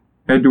be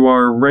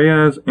Eduard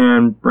Reyes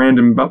and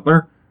Brandon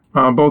Butler.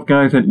 Both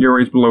guys had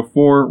ERAs below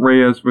 4,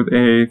 Reyes with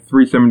a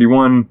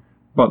 .371,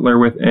 Butler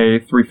with a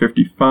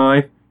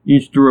 .355.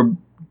 Each drew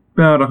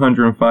about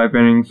 105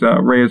 innings.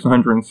 Reyes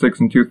 106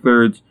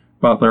 2/3,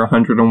 Butler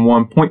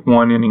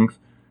 101.1 innings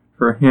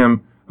for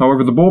him.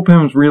 However, the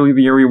bullpen was really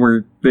the area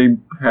where they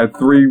had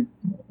 3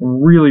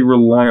 really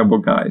reliable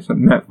guys.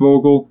 Matt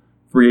Vogel,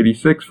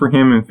 .386 for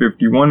him in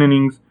 51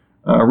 innings.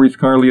 Rhys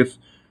Carlius,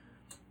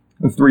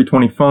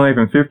 .325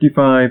 and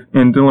 55.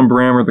 And Dylan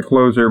Brammer, the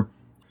closer,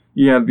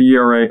 he had the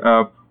ERA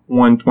of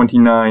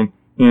 1.29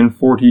 in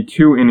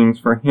 42 innings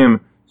for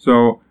him.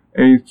 So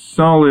a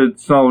solid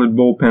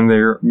bullpen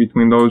there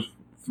between those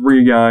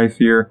 3 guys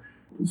here.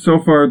 So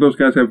far, those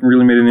guys haven't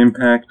really made an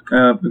impact,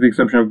 with the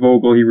exception of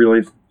Vogel. He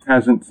really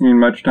hasn't seen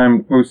much time in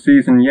the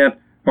postseason yet.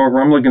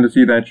 However, I'm looking to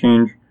see that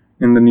change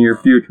in the near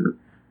future.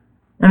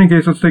 In any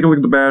case, let's take a look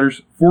at the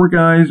batters. 4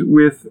 guys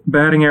with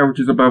batting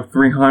averages above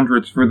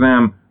 300s for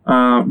them.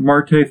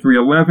 Marte,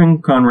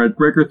 .311, Conrad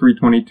Gregor,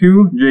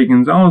 .322, Jay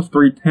Gonzalez,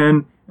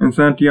 .310, and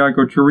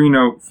Santiago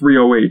Chirino,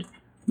 .308.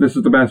 This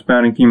is the best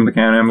batting team in the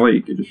Can-Am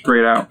League, just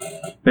straight out.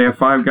 They have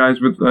 5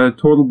 guys with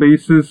total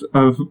bases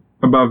of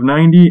above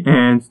 90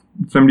 and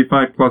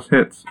 75 plus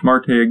hits.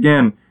 Marte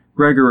again,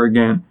 Gregor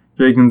again,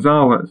 Jay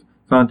Gonzalez,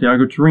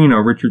 Santiago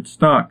Chirino, Richard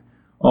Stock.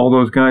 All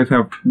those guys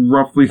have,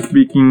 roughly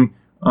speaking,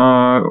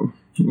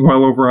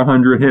 well over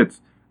 100 hits.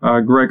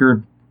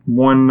 Gregor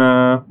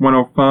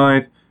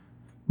 105,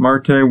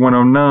 Marte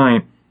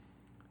 109.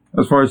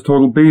 As far as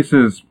total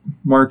bases,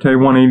 Marte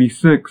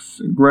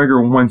 186,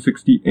 Gregor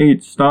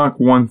 168, Stock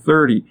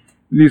 130.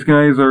 These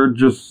guys are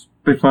just,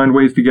 they find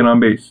ways to get on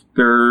base.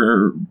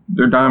 They're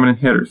dominant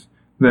hitters.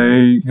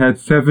 They had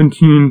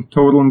 17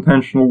 total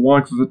intentional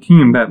walks as a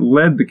team that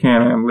led the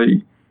Can-Am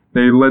League.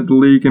 They led the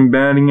league in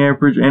batting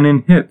average and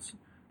in hits.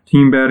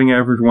 Team batting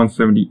average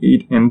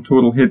 178 and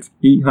total hits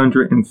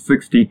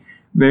 860.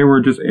 They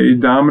were just a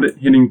dominant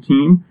hitting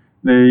team.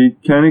 They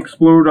can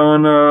explode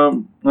on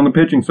the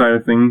pitching side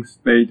of things.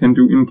 They tend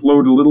to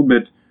implode a little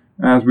bit,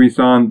 as we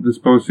saw in this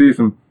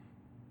postseason.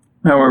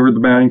 However, the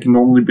batting can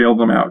normally bail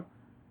them out.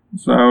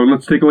 So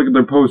let's take a look at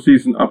their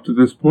postseason up to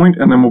this point,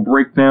 and then we'll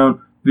break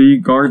down the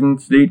Garden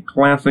State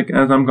Classic,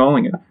 as I'm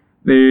calling it.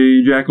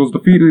 The Jackals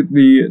defeated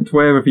the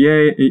Tueva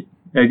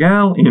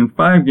Egal in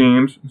 5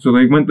 games, so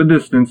they went the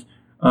distance.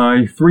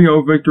 A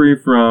 3-0 victory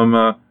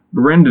from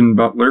Brendan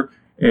Butler,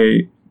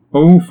 a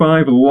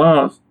 0-5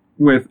 loss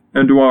with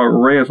Eduardo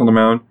Reyes on the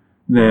mound.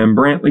 Then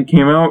Brantley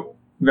came out,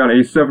 got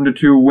a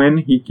 7-2 win.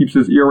 He keeps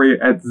his ERA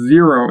at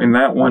 0 in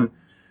that one.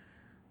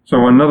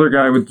 So another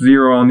guy with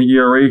 0 on the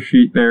ERA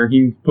sheet there.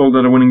 He pulled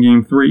out a win in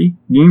Game 3.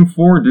 Game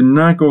 4 did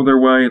not go their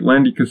way.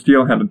 Landy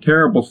Castillo had a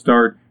terrible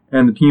start,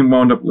 and the team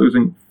wound up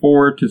losing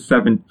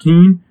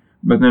 4-17.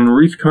 But then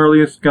Rhys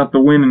Carlius got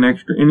the win in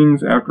extra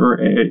innings after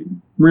a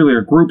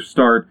group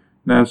start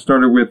that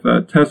started with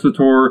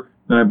Tessitore,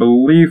 that I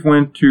believe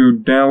went to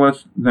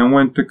Dallas, then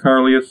went to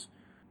Carlius.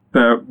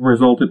 That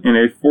resulted in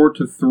a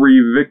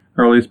 4-3 victory.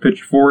 Carlius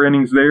pitched 4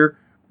 innings there.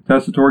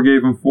 Tessitore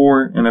gave him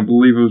 4, and I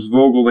believe it was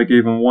Vogel that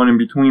gave him 1 in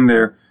between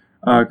there.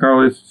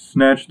 Carlius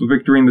snatched the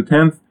victory in the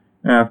 10th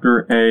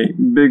after a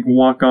big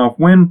walk-off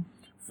win.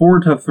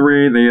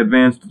 4-3, they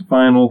advanced to the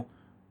final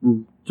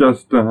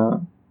just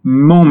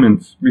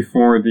moments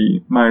before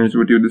the Miners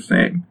would do the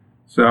same.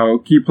 So,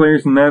 key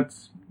players in that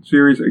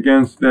series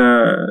against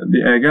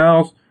the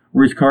Egals: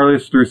 Rhys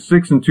Carlius threw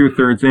 6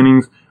 2/3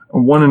 innings, a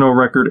 1-0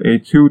 record, a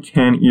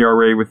 2.10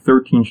 ERA with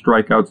 13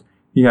 strikeouts.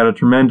 He had a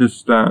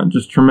tremendous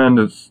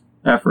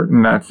effort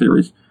in that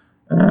series,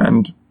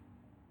 and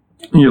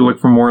you look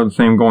for more of the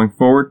same going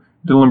forward.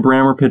 Dylan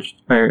Brammer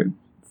pitched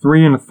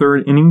 3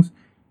 1/3 innings.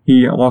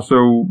 He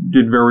also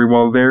did very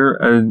well there.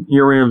 An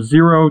ERA of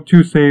 0,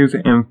 2 saves,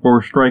 and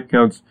 4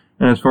 strikeouts.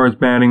 And as far as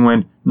batting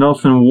went,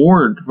 Nelson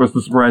Ward was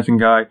the surprising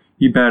guy.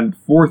 He batted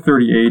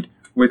 .438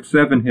 with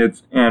 7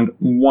 hits and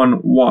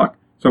 1 walk.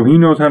 So he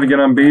knows how to get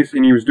on base,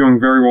 and he was doing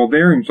very well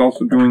there. He was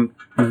also doing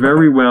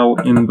very well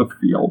in the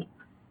field.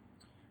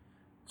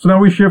 So now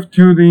we shift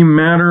to the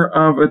matter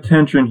of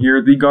attention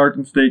here, the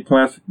Garden State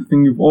Classic, the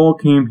thing you've all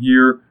came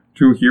here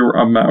to hear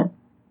about.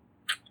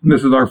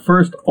 This is our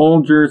first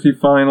all-jersey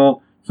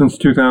final since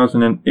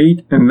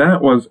 2008, and that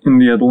was in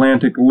the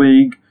Atlantic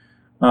League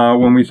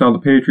when we saw the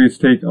Patriots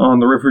take on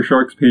the River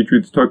Sharks.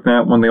 Patriots took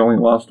that one. They only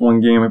lost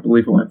 1 game. I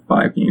believe it went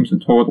 5 games in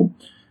total.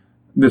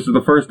 This is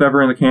the first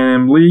ever in the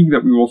Can-Am League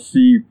that we will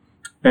see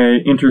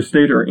a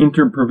interstate or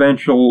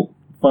interprovincial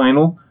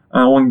final.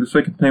 Only the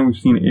second time we've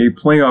seen a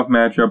playoff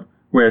matchup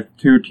with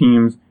 2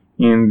 teams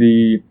in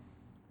the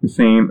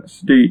same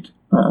state.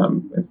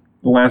 The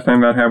last time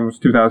that happened was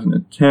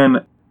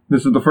 2010.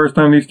 This is the first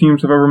time these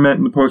teams have ever met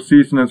in the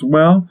postseason as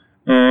well,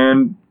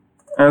 and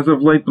as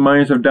of late, the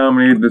Miners have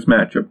dominated this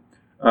matchup.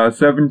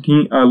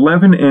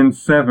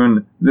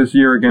 11-7 this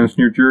year against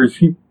New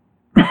Jersey,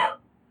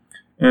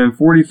 and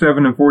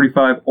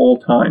 47-45 all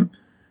time.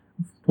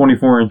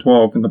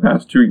 24-12 in the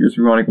past 2 years, if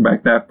you want to go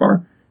back that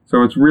far.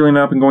 So it's really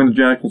not been going the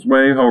Jackals'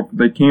 way. However,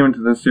 they came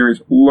into this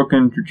series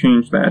looking to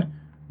change that.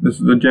 This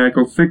is the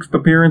Jackals' 6th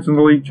appearance in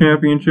the league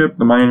championship,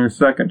 the Miners'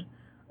 2nd.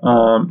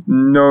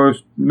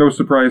 No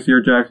surprise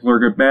here. Jackals are a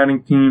good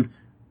batting team.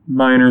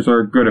 Miners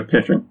are good at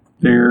pitching.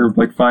 They're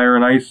like fire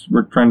and ice.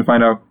 We're trying to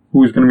find out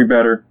who's going to be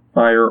better,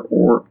 fire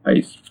or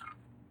ice.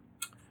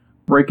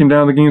 Breaking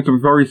down the games that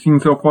we've already seen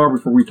so far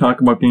before we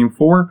talk about Game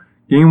 4.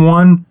 Game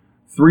 1,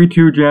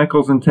 3-2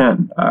 Jackals in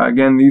 10.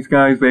 Again, these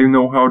guys, they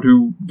know how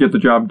to get the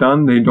job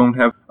done. They don't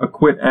have a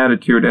quit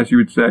attitude, as you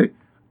would say.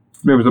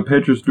 There was a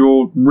pitcher's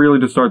duel really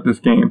to start this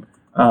game.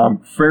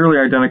 Fairly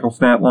identical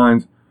stat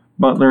lines.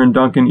 Butler and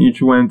Duncan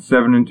each went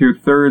 7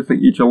 2/3. They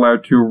each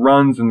allowed 2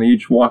 runs, and they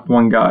each walked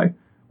 1 guy.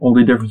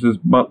 Only difference is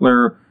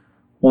Butler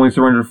only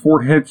surrendered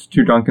 4 hits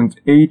to Duncan's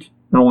 8,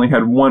 and only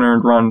had 1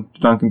 earned run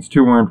to Duncan's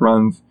 2 earned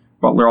runs.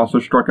 Butler also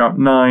struck out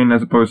 9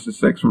 as opposed to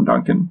 6 from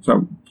Duncan.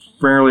 So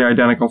fairly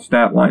identical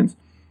stat lines.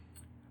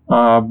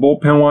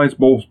 Bullpen-wise,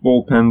 both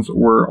bullpens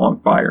were on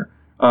fire.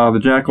 The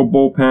Jackal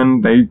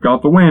bullpen, they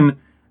got the win,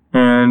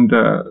 and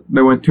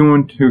they went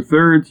 2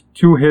 2/3,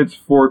 2 hits,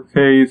 4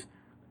 Ks,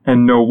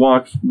 and no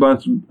walks.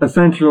 That's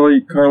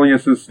essentially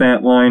Carlius'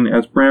 stat line,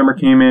 as Brammer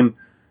came in,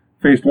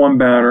 faced 1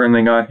 batter, and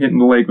then got hit in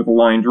the leg with a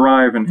line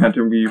drive and had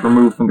to be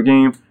removed from the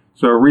game.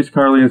 So Rhys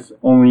Carlius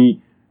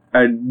only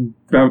at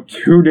about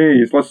 2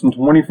 days, less than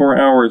 24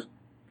 hours,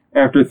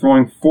 after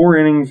throwing 4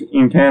 innings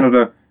in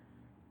Canada,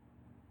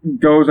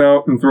 goes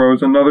out and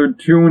throws another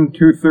 2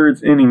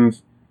 2/3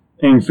 innings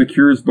and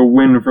secures the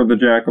win for the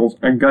Jackals.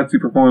 A gutsy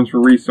performance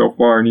for Rhys so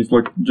far, and he's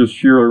looked just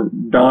sheer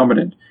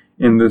dominant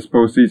in this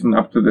postseason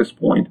up to this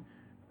point.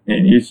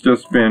 And he's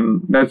just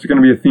been, that's going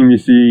to be a theme you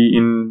see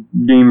in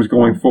games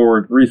going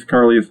forward. Rhys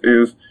Carlius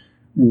is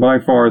by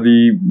far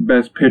the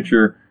best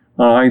pitcher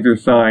on either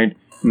side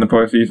in the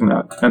postseason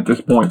at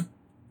this point.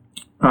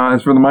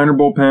 As for the Miner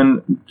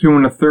bullpen, 2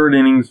 and a third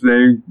innings,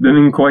 they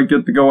didn't quite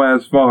get to go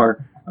as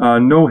far.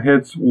 No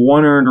hits,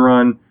 1 earned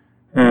run,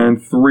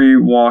 and 3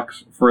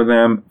 walks for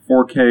them,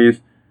 4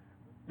 Ks.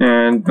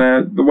 And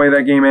the way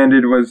that game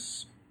ended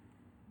was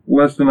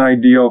less than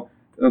ideal.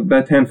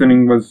 That 10th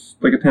inning was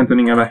like a 10th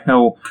inning out of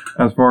hell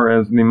as far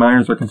as the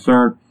Miners are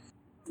concerned.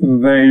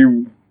 They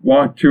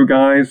walked 2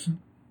 guys.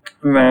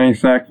 Then a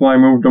sac fly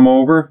moved them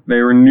over.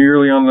 They were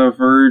nearly on the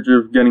verge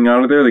of getting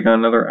out of there. They got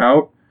another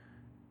out.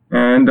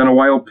 And then a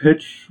wild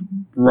pitch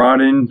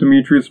brought in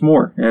Demetrius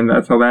Moore. And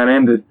that's how that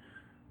ended.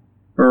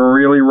 A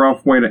really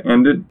rough way to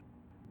end it.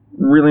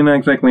 Really not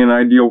exactly an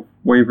ideal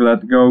way for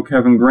that to go.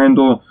 Kevin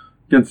Grendel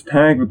gets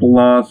tagged with the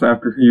loss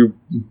after he,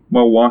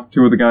 walked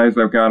 2 of the guys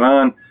that got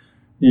on.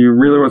 He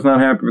really was not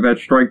happy with that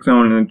strike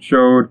zone, and it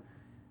showed.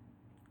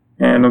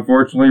 And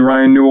unfortunately,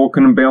 Ryan Newell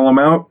couldn't bail him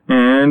out,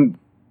 and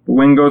the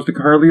win goes to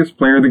Carlius.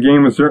 Player of the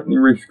game was certainly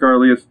Reese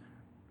Carlius.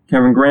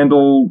 Kevin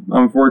Grendel,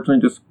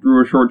 unfortunately, just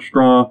drew a short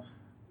straw.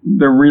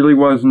 There really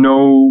was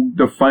no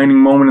defining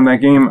moment in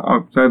that game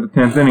outside the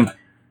 10th inning.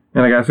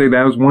 And I gotta say,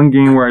 that was one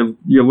game where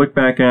you look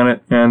back at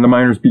it, and the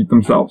Miners beat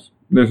themselves.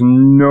 There's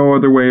no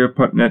other way of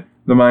putting it.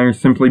 The Miners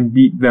simply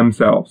beat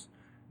themselves.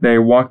 They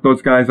walked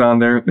those guys on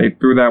there, they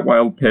threw that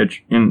wild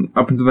pitch, and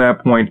up until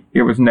that point,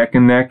 it was neck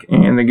and neck,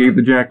 and they gave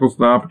the Jackals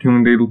the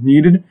opportunity they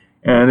needed,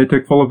 and they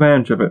took full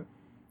advantage of it.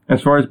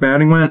 As far as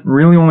batting went,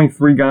 really only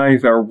 3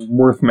 guys are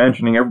worth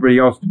mentioning. Everybody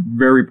else did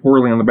very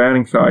poorly on the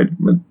batting side,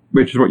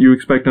 which is what you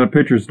expect in a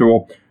pitcher's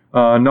duel.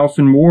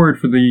 Nelson Ward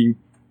for the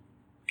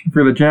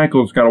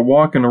Jackals got a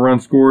walk and a run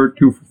scored,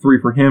 2 for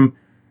 3 for him.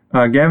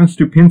 Gavin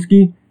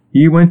Stupinski,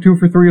 he went 2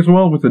 for 3 as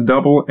well with a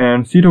double,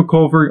 and Cito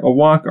Culver, a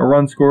walk, a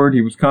run scored. He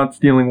was caught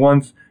stealing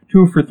once,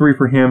 2 for 3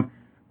 for him.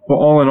 But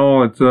all in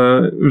all, it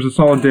was a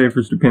solid day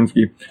for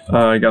Stupinski,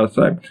 I gotta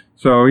say.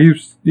 So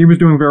he was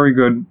doing very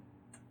good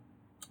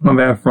on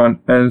that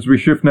front. As we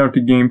shift now to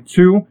Game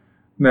 2,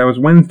 that was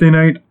Wednesday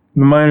night.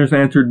 The Miners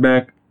answered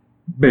back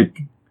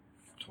big,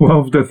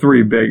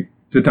 12-3 big,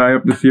 to tie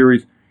up the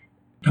series.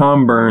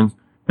 Tom Burns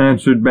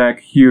answered back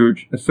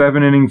huge.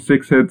 7 innings,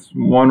 6 hits,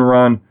 1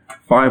 run,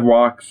 5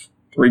 walks,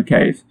 3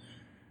 Ks.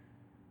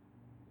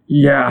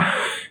 Yeah.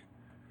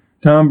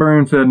 Tom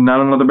Burns had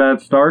not another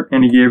bad start,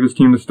 and he gave his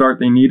team the start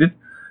they needed.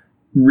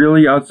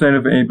 Really, outside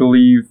of I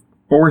believe,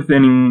 4th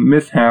inning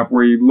mishap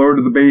where he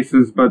loaded the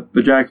bases, but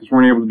the Jackals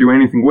weren't able to do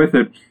anything with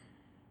it,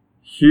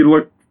 he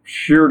looked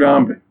sheer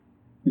dominant.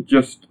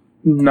 Just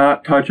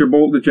not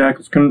touchable. The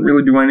Jackals couldn't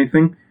really do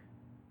anything.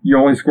 You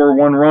only score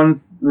 1 run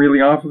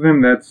really off of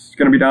him, that's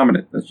going to be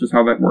dominant. That's just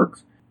how that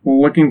works.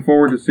 Looking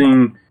forward to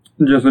seeing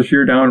just a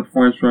sheer down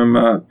performance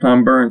from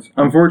Tom Burns.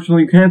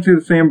 Unfortunately, you can't say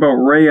the same about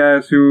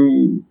Reyes,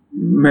 who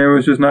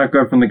was just not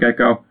good from the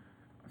get-go.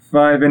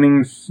 5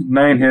 innings,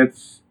 9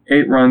 hits,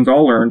 8 runs,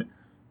 all earned,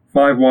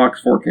 5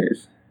 walks, 4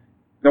 Ks.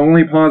 The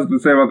only positive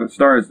to say about the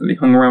Stars is that he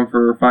hung around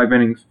for 5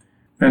 innings.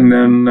 And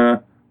then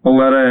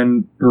Valletta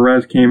and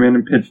Perez came in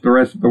and pitched the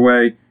rest of the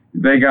way.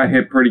 They got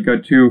hit pretty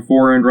good too.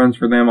 4 earned runs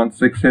for them on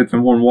 6 hits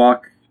and 1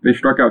 walk. They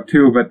struck out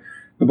 2, but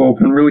the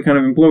bullpen really kind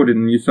of imploded,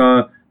 and you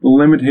saw the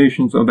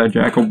limitations of that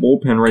Jackal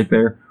bullpen right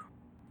there.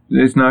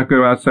 It's not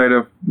good outside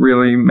of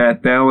really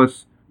Matt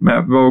Dallas,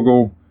 Matt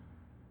Vogel,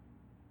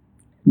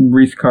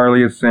 Reese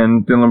Carlius,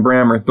 and Dylan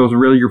Brammer. Those are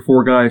really your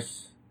 4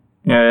 guys,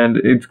 and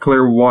it's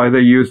clear why they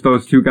used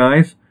those 2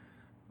 guys.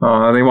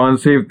 They wanted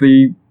to save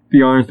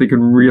the arms they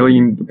could really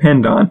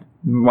depend on.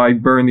 Why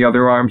burn the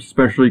other arms,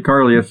 especially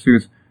Carlius,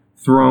 who's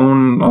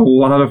thrown a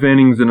lot of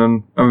innings in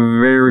a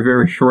very,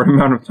 very short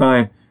amount of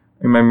time.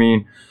 I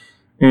mean,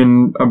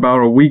 in about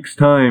a week's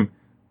time,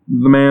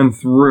 the man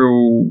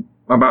threw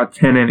about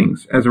 10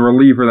 innings. As a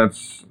reliever,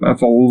 that's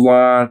a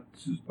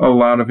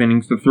lot of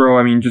innings to throw.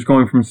 I mean, just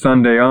going from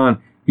Sunday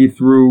on, he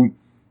threw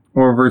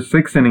over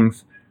 6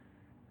 innings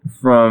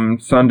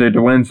from Sunday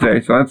to Wednesday.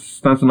 So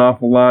that's an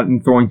awful lot.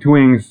 And throwing 2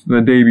 innings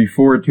the day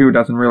before, too,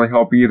 doesn't really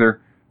help either.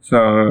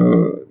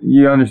 So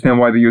you understand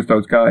why they used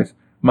those guys.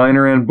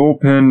 Minor and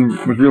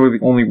bullpen was really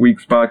the only weak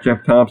spot,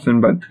 Jeff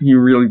Thompson, but he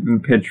really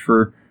didn't pitch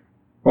for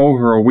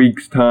over a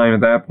week's time at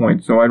that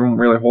point, so I don't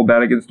really hold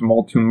that against him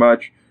all too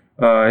much.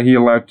 He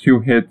allowed 2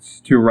 hits,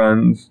 2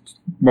 runs,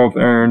 both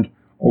earned,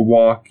 a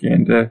walk,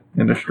 and a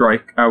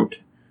strikeout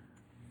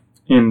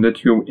in the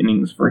 2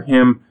 innings for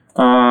him.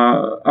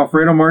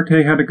 Alfredo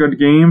Marte had a good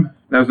game.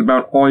 That was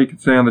about all you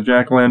could say on the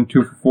Jackal end,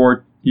 2 for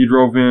 4. He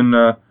drove in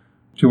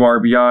 2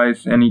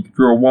 RBIs, and he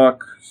drew a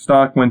walk.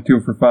 Stock went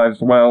 2 for 5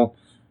 as well.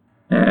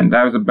 And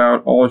that was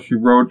about all she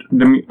wrote.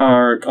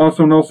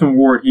 Also, Nelson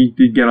Ward, he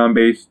did get on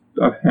base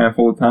a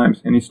handful of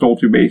times, and he stole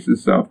 2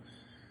 bases, so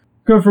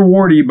good for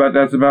Wardy, but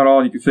that's about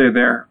all you could say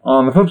there.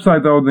 On the flip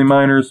side, though, the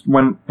Miners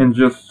went and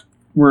just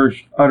were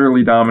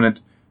utterly dominant.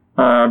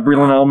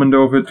 Breland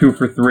Almondova, 2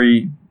 for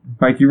 3.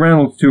 Mikey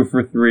Reynolds, 2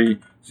 for 3.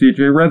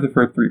 CJ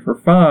Rutherford, 3 for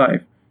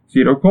 5.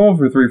 Cito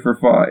Culver, 3 for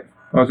 5.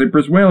 Jose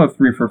Brizuela,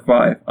 3 for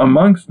 5.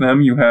 Amongst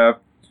them, you have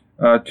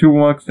 2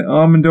 walks to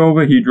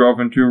Almondova. He drove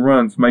in 2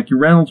 runs. Mikey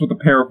Reynolds with a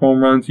pair of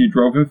home runs. He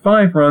drove in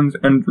 5 runs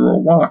and drew a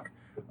walk.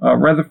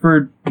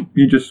 Rutherford,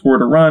 he just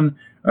scored a run.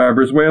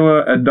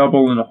 Brizuela a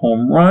double and a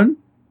home run,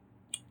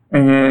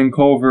 and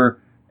Culver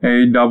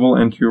a double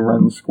and 2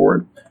 runs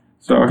scored.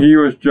 So he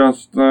was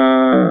just,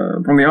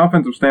 from the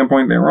offensive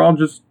standpoint, they were all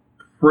just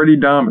pretty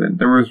dominant.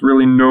 There was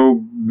really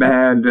no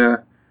bad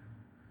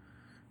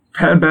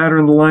batter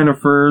in the lineup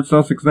for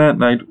Sussex that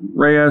night.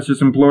 Reyes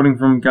just imploding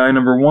from guy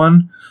number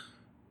 1.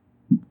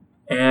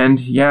 And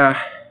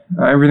yeah,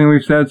 everything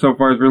we've said so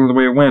far is really the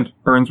way it went.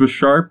 Burns was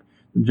sharp.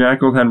 The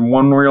Jackals had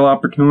one real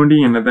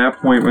opportunity, and at that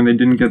point, when they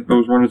didn't get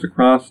those runners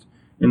across,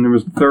 and it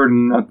was the 3rd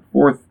and not the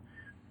 4th,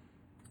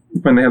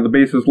 when they had the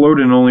bases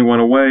loaded and only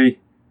went away,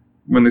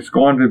 when they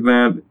squandered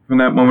that, from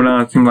that moment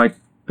on, it seemed like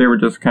they were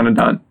just kind of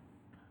done.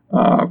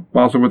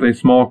 Also, with a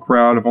small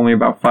crowd of only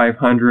about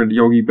 500,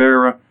 Yogi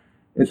Berra,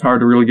 it's hard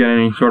to really get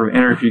any sort of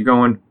energy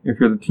going. If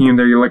you're the team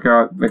there, you look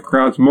out, the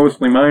crowd's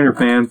mostly Miner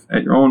fans.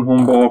 At your own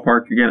home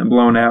ballpark, you're getting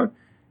blown out.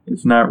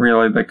 It's not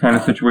really the kind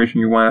of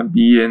situation you want to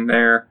be in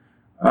there.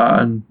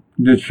 And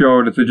it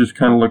showed that it just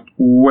kind of looked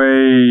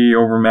way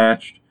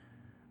overmatched.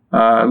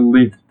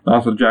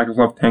 Also, the Jackals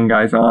left 10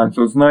 guys on,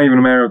 so it's not even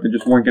a matter of they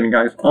just weren't getting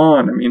guys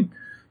on. I mean,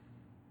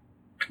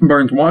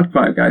 Burns walked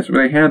 5 guys, so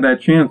they had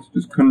that chance,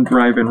 just couldn't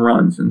drive in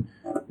runs. And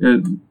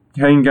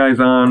 10 guys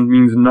on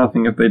means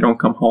nothing if they don't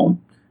come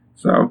home.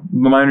 So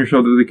the Miners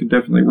showed that they could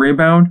definitely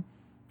rebound.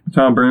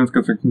 Tom Burns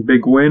gets a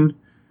big win.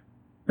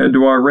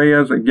 Eduardo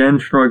Reyes again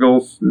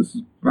struggles. This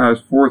is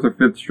his 4th or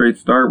 5th straight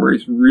start where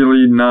he's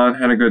really not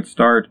had a good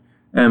start.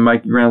 And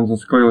Mikey Reynolds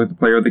is clearly the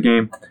player of the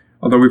game.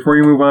 Although before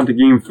you move on to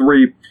Game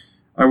 3,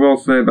 I will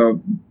say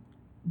though,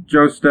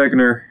 Joe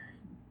Stegner,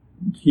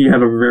 he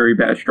had a very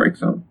bad strike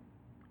zone.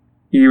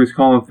 He was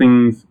calling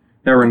things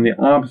that were in the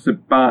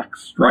opposite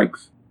box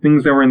strikes.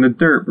 Things that were in the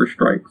dirt were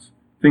strikes.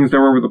 Things that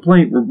were over the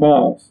plate were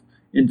balls.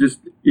 It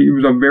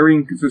was a very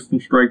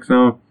inconsistent strike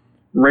zone.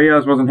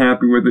 Reyes wasn't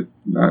happy with it.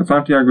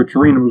 Santiago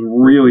Chirino was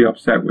really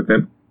upset with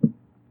it.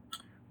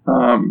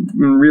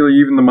 And really,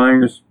 even the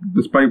Miners,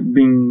 despite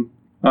being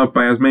up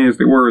by as many as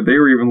they were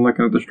even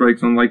looking at the strike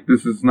zone like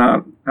this is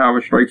not how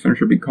a strike zone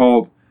should be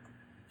called.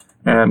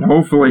 And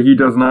hopefully he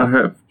does not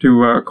have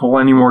to call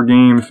any more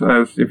games,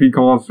 as if he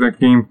calls that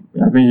game,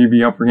 I think he'd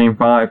be up for Game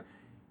 5.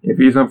 If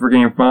he's up for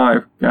Game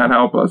 5, God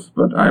help us,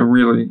 but I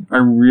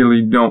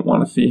really don't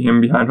want to see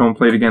him behind home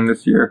plate again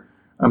this year.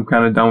 I'm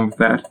kind of done with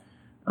that.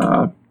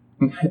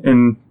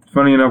 And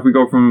funny enough, we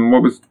go from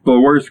what was the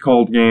worst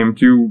called game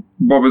to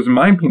what was, in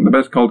my opinion, the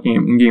best called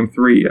game in Game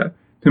 3.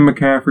 Tim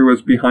McCaffrey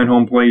was behind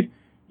home plate.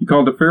 He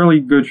called a fairly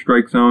good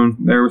strike zone.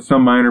 There were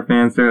some Miner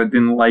fans there that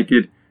didn't like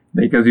it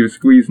because he was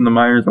squeezing the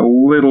Miners a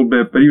little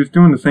bit, but he was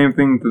doing the same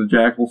thing to the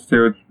Jackals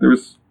too. There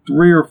was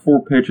 3 or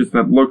 4 pitches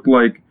that looked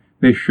like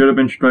they should have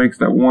been strikes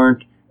that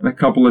weren't, and a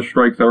couple of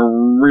strikes that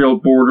were real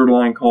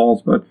borderline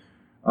calls, but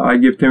I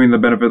give Timmy the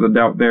benefit of the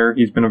doubt there.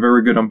 He's been a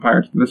very good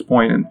umpire to this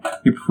point, and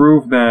he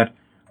proved that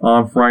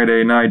on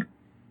Friday night.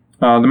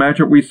 The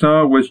matchup we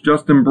saw was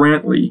Justin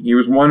Brantley. He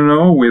was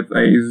 1-0 with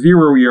a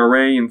 0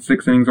 ERA in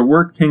 6 innings of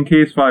work, 10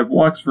 Ks, 5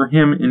 walks for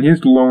him in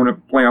his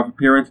lone playoff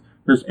appearance.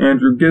 There's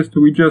Andrew Gist,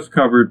 who we just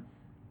covered,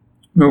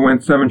 who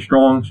went 7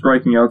 strong,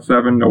 striking out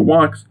 7, no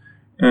walks,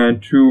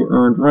 and 2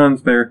 earned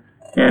runs there.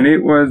 And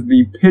it was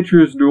the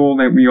pitcher's duel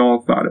that we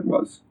all thought it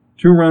was.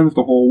 2 runs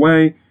the whole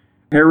way.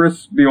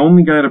 Harris, the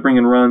only guy to bring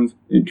in runs,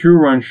 a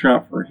 2-run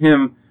shot for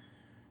him,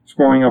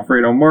 scoring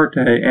Alfredo Marte,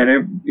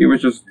 and it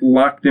was just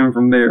locked in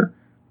from there.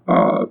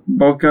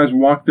 Both guys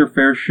walked their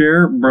fair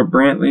share, but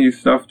Brantley's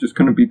stuff just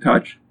couldn't be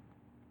touched.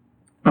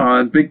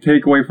 Big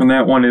takeaway from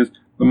that one is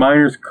the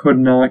Miners could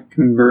not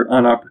convert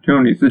on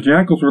opportunities. The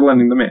Jackals were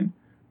letting them in.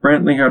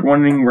 Brantley had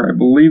 1 inning where I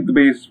believe the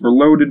bases were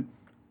loaded,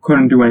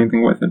 couldn't do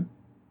anything with it.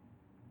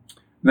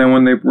 Then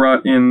when they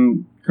brought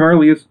in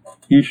Carlius,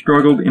 he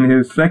struggled in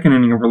his 2nd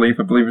inning of relief,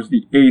 I believe it was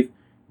the 8th,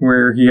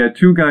 where he had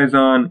 2 guys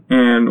on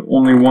and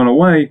only 1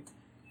 away,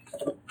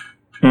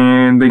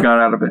 and they got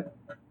out of it.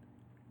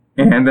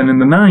 And then in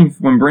the 9th,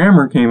 when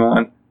Brammer came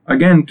on,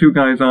 again 2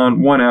 guys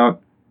on, 1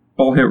 out,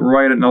 ball hit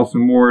right at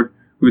Nelson Ward,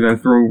 who then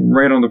threw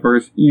right on the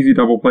first, easy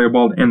double play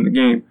ball to end the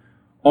game.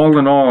 All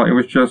in all, it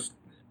was just,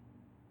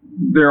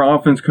 their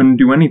offense couldn't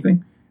do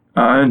anything.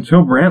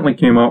 Until Brantley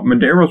came out,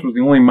 Medeiros was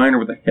the only Miner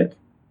with a hit.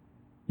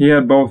 He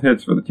had both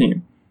hits for the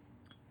team.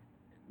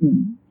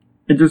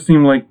 It just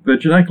seemed like the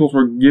Jackals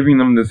were giving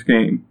them this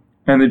game,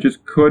 and they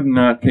just could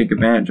not take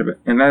advantage of it.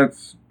 And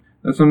that's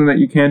something that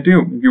you can't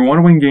do. If you want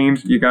to win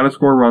games, you got to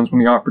score runs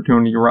when the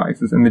opportunity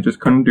arises, and they just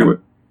couldn't do it.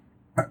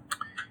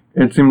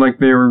 It seemed like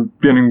they were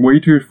getting way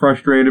too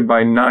frustrated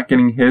by not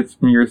getting hits,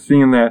 and you're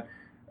seeing that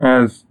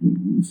as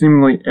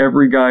seemingly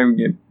every guy would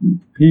get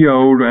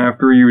PO'd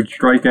after he would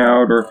strike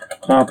out or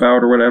pop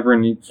out or whatever,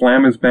 and he'd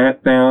slam his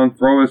bat down,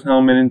 throw his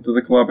helmet into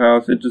the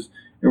clubhouse. It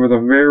was a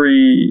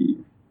very,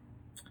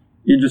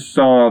 you just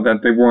saw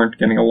that they weren't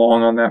getting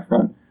along on that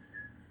front.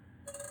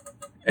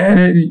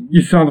 And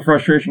you saw the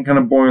frustration kind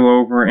of boil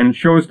over, and it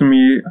shows to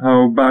me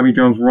how Bobby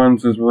Jones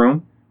runs his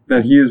room,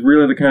 that he is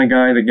really the kind of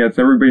guy that gets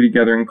everybody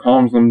together and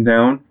calms them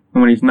down,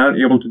 and when he's not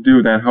able to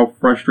do that, how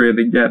frustrated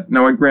they get.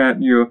 Now, I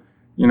grant you,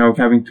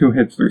 having 2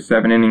 hits through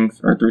 7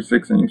 innings, or through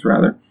 6 innings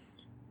rather,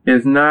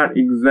 is not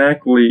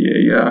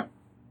exactly a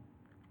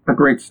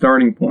great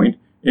starting point.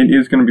 It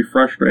is going to be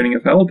frustrating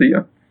as hell to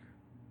you.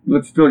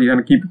 But still, you got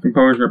to keep your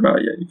composure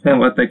about you. You can't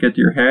let that get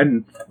to your head,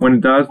 and when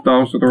it does,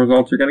 those are the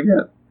results you're going to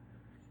get.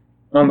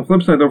 On the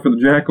flip side, though, for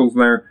the Jackals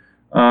there,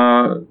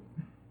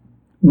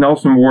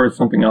 Nelson Ward is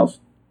something else.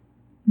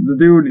 The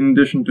dude, in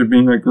addition to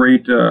being a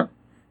great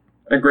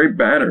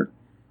batter,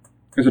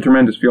 is a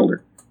tremendous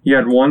fielder. He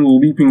had one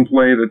leaping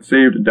play that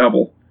saved a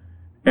double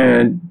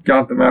and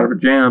got them out of a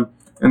jam,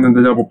 and then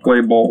the double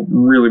play ball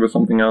really was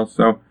something else.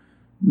 So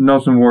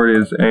Nelson Ward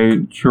is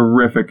a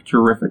terrific,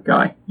 terrific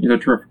guy. He's a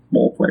terrific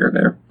ball player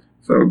there.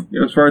 So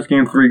as far as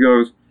Game 3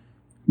 goes,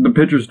 the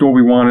pitcher's duel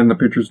we wanted and the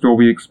pitcher's duel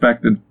we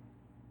expected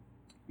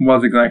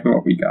was exactly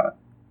what we got.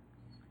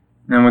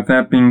 And with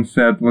that being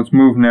said, let's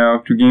move now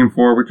to Game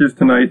 4, which is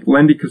tonight.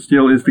 Lendy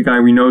Castile is the guy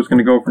we know is going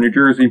to go for New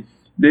Jersey.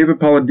 David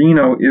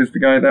Palladino is the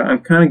guy that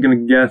I'm kind of going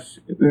to guess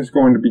is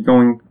going to be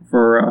going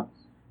for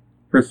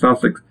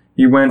Sussex.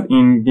 He went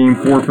in Game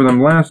 4 for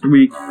them last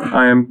week.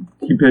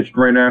 He pitched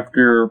right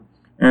after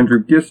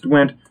Andrew Gist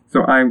went,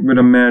 so I would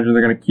imagine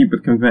they're going to keep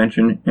with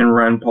convention and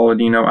run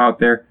Palladino out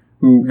there,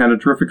 who had a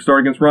terrific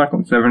start against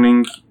Rockland. 7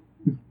 innings,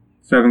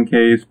 7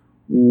 Ks,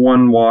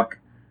 1 walk.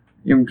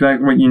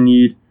 Exactly what you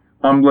need.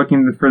 I'm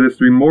looking for this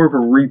to be more of a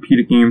repeat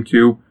of Game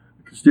 2.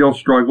 Castile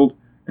struggled,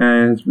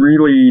 and it's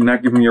really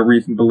not giving me a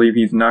reason to believe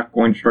he's not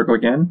going to struggle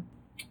again.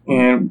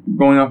 And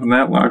going off of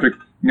that logic,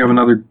 you have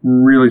another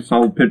really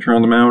solid pitcher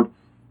on the mound.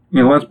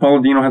 Unless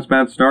Palladino has a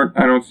bad start,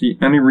 I don't see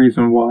any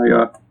reason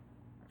why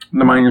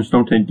the Miners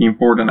don't take Game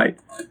 4 tonight.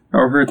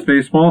 However, it's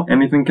baseball,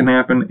 anything can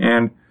happen,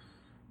 and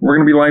we're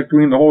going to be live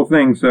tweeting the whole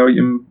thing, so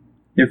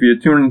if you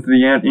tune into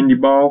the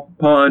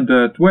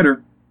 @IndyBallPod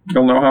Twitter,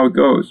 you'll know how it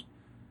goes.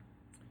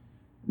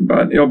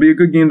 But it'll be a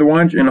good game to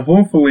watch, and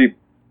hopefully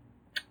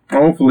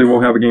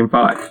we'll have a Game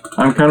 5.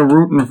 I'm kind of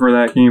rooting for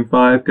that Game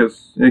 5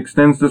 because it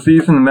extends the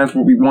season, and that's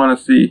what we want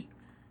to see.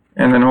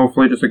 And then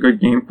hopefully just a good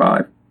Game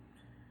 5.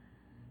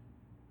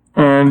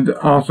 And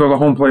also the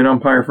home plate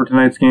umpire for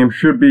tonight's game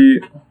should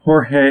be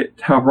Jorge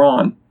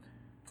Tauron.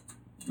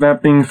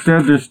 That being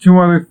said, there's 2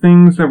 other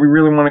things that we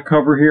really want to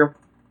cover here.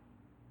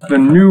 The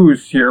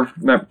news here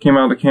that came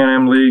out of the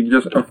Can-Am League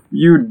just a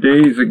few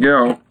days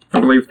ago, I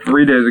believe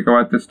 3 days ago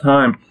at this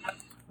time.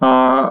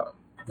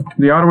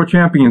 The Ottawa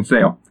Champion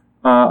sale.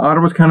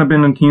 Ottawa's kind of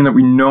been a team that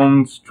we've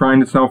known trying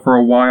to sell for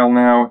a while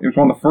now. It was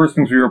one of the first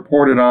things we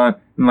reported on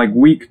in like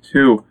week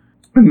 2.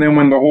 And then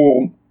when the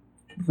whole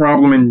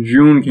problem in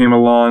June came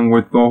along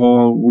with the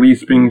whole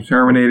lease being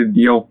terminated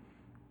deal,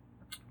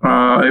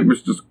 it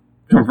was just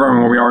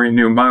confirming what we already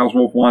knew. Miles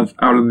Wolff wants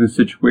out of this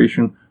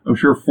situation. I'm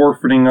sure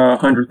forfeiting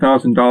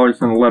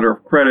 $100,000 on a letter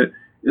of credit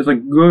is a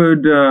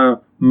good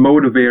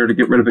motivator to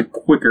get rid of it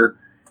quicker.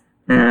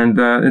 And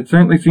it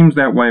certainly seems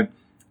that way,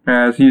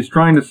 as he's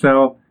trying to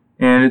sell,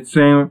 and it's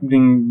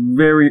sounding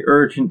very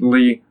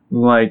urgently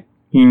like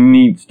he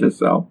needs to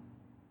sell.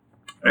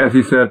 As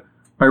he said,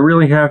 I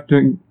really have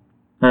to,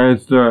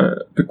 as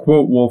to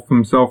quote Wolff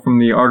himself from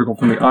the article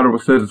from the Ottawa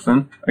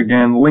Citizen,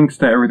 again, links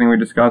to everything we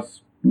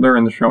discussed, they're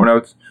in the show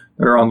notes,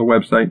 that are on the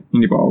website,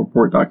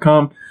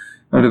 IndyBallReport.com,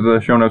 under the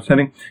show notes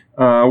heading.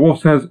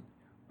 Wolff says,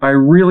 I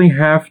really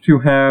have to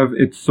have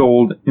it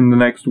sold in the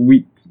next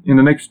week, in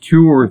the next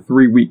 2 or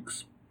 3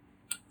 weeks.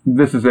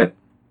 This is it.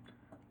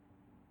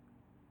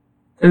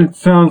 It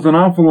sounds an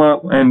awful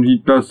lot, and he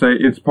does say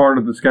it's part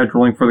of the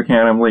scheduling for the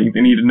Can-Am League.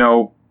 They need to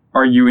know,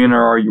 are you in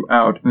or are you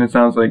out? And it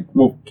sounds like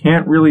Wolff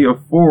can't really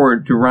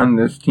afford to run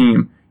this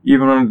team,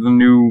 even under the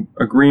new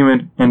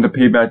agreement and to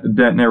pay back the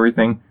debt and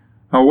everything.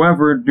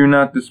 However, do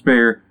not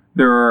despair.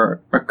 There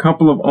are a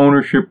couple of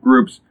ownership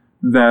groups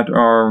that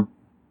are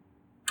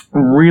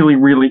really,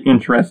 really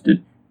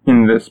interested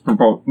in this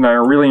proposal, that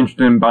are really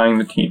interested in buying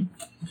the team.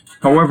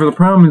 However, the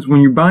problem is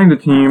when you're buying the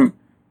team,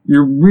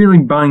 you're really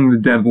buying the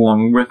debt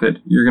along with it.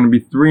 You're going to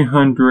be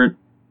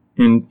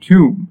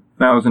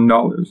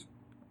 $302,000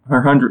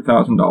 or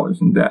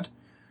 $100,000 in debt.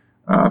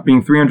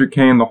 Being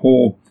 $300K in the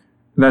hole,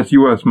 that's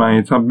U.S. money.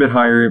 It's a bit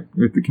higher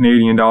with the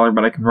Canadian dollar,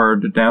 but I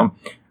converted it down.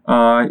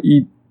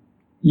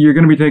 You're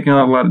going to be taking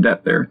on a lot of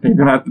debt there. You're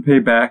going to have to pay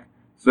back.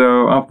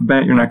 So off the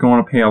bat, you're not going to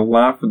want to pay a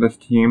lot for this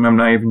team. I'm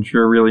not even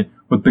sure really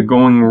what the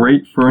going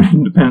rate for an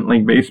independent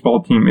league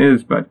baseball team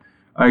is, but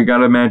I got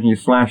to imagine you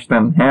slash that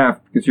in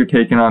half because you're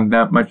taking on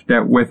that much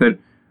debt with it.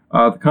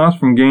 The cost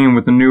from game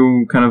with the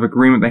new kind of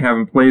agreement they have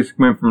in place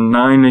went from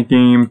 9 a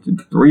game to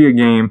 3 a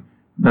game.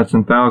 That's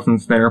in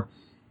thousands there.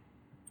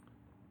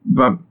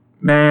 But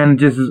man,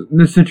 just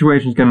this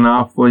situation's getting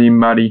awfully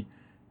muddy.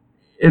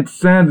 It's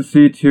sad to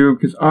see too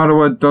because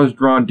Ottawa does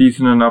draw a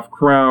decent enough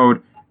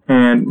crowd,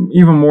 and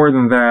even more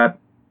than that,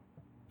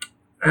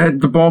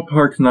 the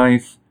ballpark's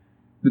nice.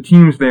 The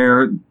team's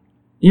there.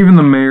 Even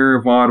the mayor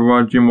of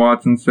Ottawa, Jim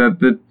Watson, said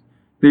that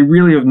they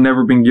really have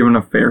never been given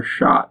a fair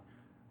shot.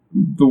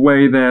 The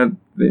way that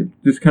they've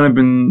just kind of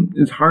been,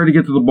 it's hard to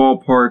get to the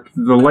ballpark.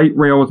 The light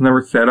rail was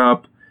never set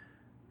up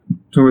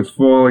to its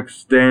full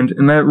extent,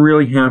 and that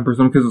really hampers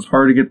them because it's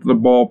hard to get to the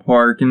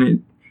ballpark, and it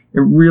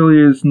really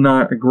is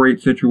not a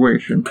great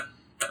situation.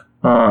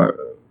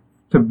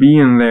 to be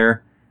in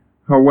there.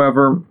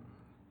 However,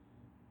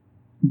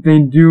 they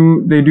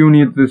do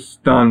need this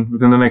done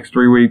within the next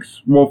 3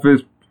 weeks. Wolf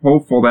is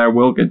hopeful that it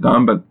will get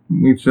done, but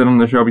we've said on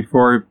the show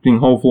before, being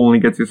hopeful only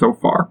gets you so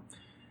far.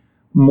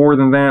 More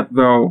than that,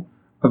 though,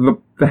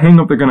 the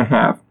hang-up they're going to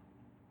have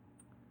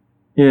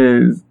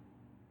is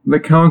the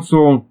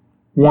council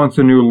wants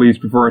a new lease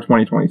before our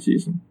 2020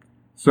 season.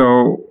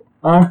 So,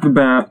 off the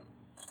bat,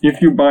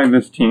 if you buy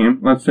this team,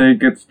 let's say it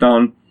gets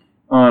done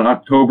on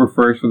October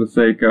 1st for the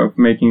sake of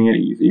making it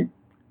easy.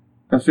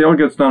 The sale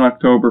gets done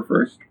October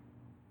 1st.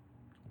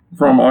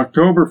 From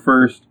October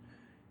 1st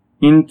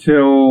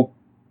until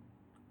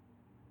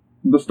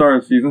the start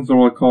of the season, so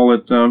we'll call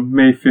it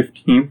May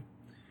 15th.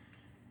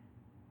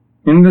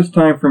 In this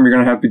time frame, you're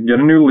going to have to get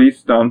a new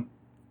lease done,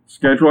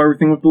 schedule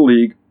everything with the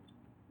league,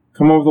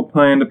 come up with a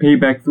plan to pay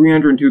back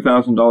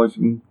 $302,000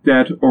 in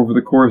debt over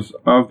the course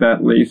of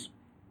that lease,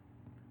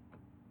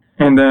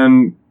 and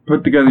then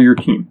put together your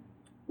team,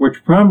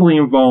 which probably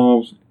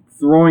involves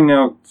throwing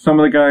out some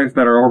of the guys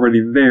that are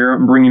already there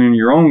and bringing in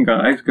your own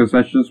guys, because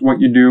that's just what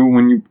you do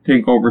when you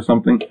take over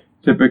something.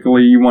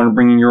 Typically, you want to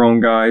bring in your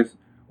own guys,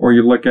 or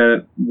you look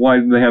at why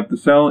did they have to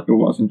sell? It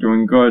wasn't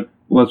doing good.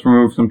 Let's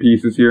remove some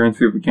pieces here and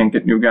see if we can't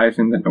get new guys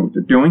in that know what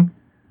they're doing.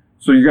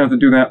 So you're going to have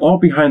to do that all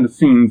behind the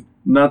scenes.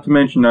 Not to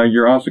mention now,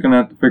 you're also going to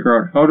have to figure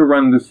out how to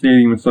run the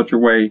stadium in such a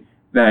way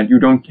that you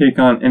don't take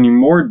on any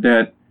more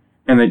debt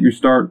and that you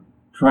start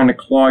trying to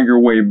claw your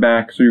way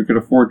back so you could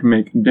afford to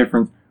make a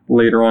difference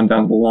later on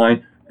down the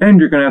line. And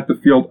you're going to have to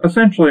field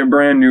essentially a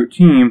brand new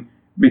team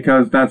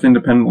because that's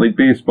independent league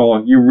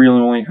baseball. You really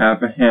only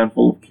have a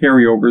handful of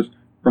carryovers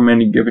from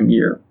any given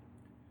year.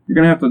 You're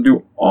going to have to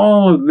do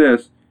all of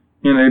this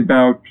in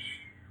about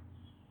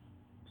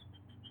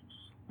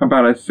a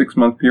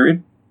 6-month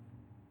period.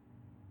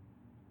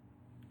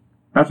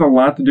 That's a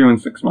lot to do in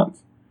 6 months.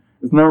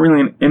 It's not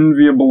really an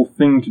enviable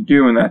thing to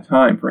do in that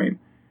time frame.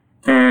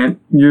 And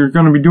you're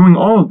going to be doing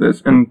all of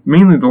this, and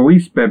mainly the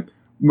lease bit,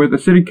 with a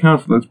city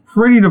council that's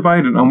pretty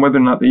divided on whether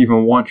or not they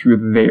even want you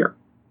there.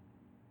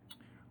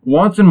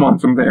 Watson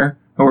wants them there.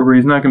 However,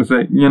 he's not going to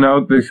say,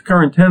 these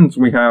current tenants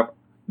we have,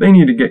 they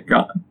need to get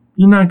gone.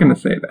 You're not going to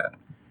say that.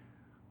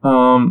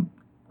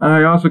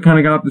 I also kind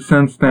of got the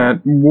sense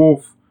that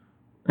Wolf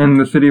and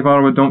the city of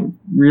Ottawa don't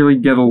really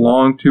get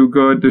along too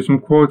good. There's some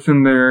quotes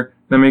in there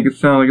that make it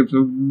sound like it's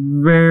a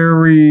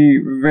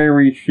very,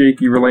 very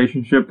shaky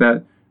relationship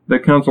that the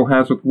council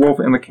has with Wolf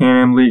and the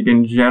Can-Am League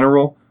in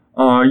general.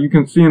 You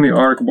can see in the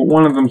article, but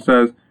one of them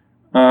says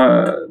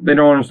they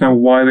don't understand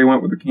why they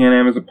went with the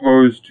Can-Am as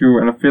opposed to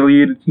an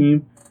affiliated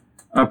team.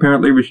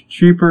 Apparently it was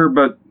cheaper,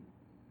 but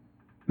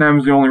that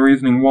was the only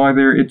reasoning why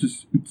there. It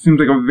seems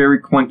like a very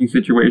clunky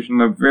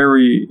situation, a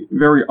very,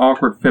 very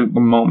awkward fit at the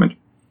moment.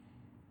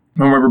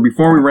 However,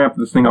 before we wrap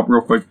this thing up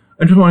real quick,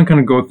 I just want to kind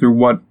of go through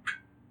what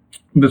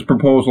this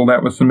proposal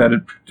that was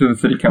submitted to the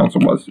city council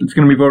was. It's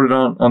going to be voted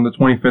on the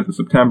 25th of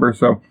September,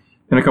 so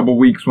in a couple of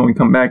weeks when we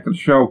come back to the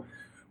show,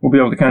 we'll be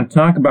able to kind of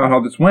talk about how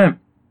this went.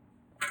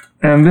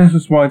 And this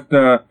is what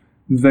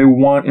they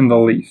want in the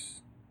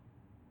lease.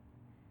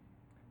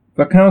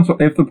 The council,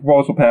 if the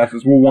proposal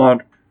passes, will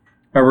want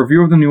a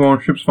review of the new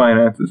ownership's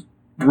finances,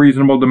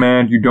 reasonable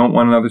demand. You don't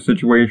want another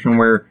situation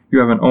where you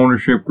have an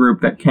ownership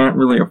group that can't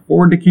really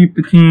afford to keep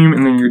the team,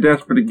 and then you're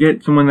desperate to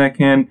get someone that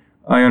can.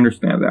 I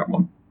understand that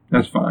one.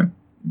 That's fine.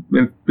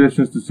 With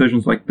business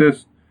decisions like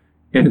this,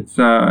 it's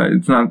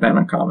not that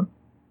uncommon.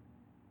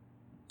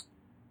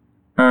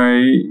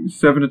 A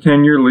 7 to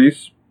 10 year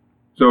lease,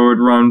 so it would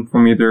run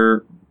from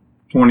either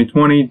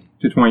 2020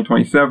 to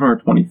 2027 or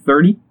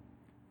 2030.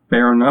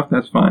 Fair enough,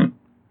 that's fine.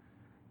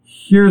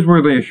 Here's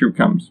where the issue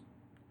comes.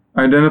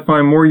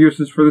 Identify more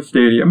uses for the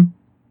stadium.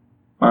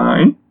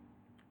 Fine.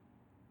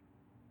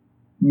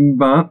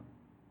 But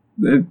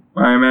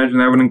I imagine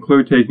that would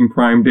include taking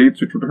prime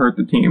dates, which would hurt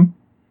the team.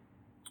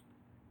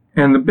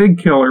 And the big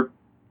killer,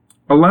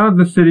 allowed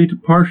the city to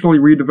partially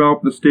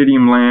redevelop the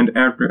stadium land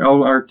after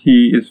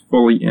LRT is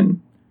fully in.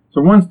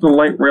 So once the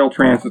light rail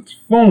transit's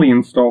fully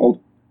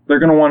installed, they're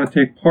going to want to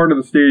take part of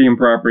the stadium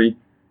property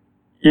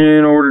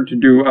in order to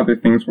do other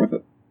things with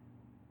it.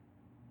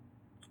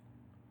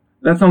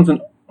 That sounds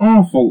an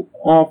awful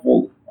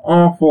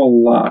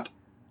lot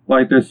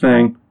like they're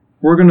saying,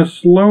 we're going to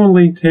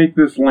slowly take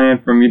this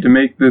land from you to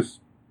make this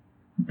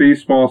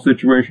baseball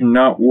situation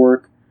not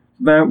work.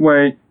 That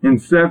way, in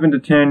 7 to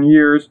 10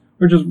 years,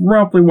 which is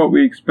roughly what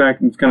we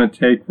expect it's going to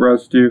take for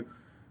us to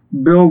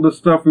build the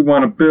stuff we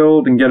want to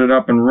build and get it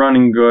up and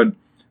running good,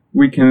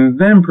 we can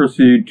then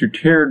proceed to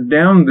tear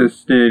down this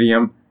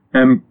stadium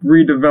and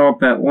redevelop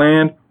that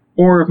land.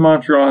 Or if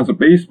Montreal has a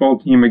baseball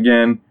team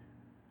again,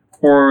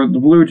 or the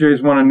Blue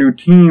Jays want a new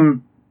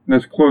team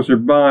that's closer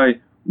by,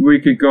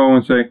 we could go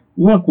and say,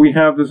 look, we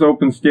have this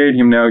open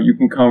stadium now, you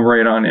can come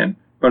right on in.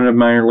 But a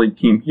minor league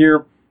team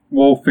here,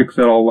 we'll fix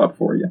it all up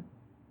for you.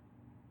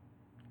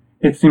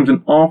 It seems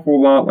an awful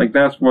lot like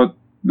that's what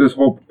this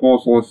whole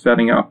proposal is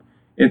setting up.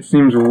 It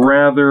seems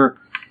rather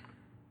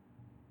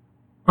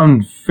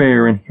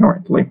unfair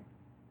inherently.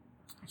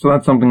 So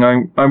that's something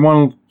I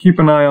want to keep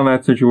an eye on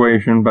that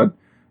situation, but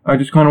I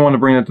just kind of want to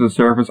bring that to the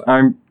surface.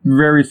 I'm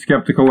very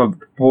skeptical of the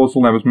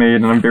proposal that was made,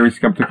 and I'm very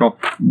skeptical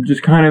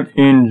just kind of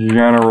in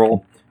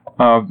general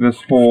of this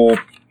whole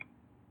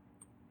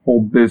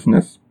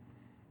business.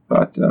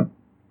 But,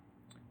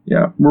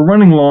 yeah, we're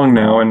running long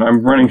now, and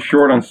I'm running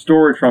short on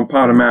storage from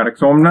Podomatic,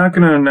 so I'm not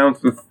going to announce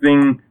the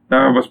thing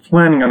that I was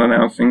planning on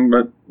announcing,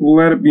 but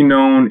let it be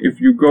known, if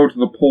you go to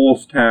the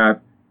polls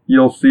tab,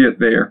 you'll see it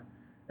there.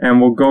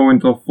 And we'll go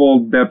into full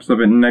depths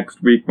of it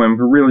next week when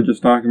we're really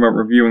just talking about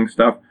reviewing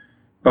stuff.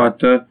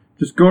 But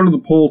just go to the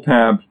poll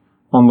tab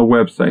on the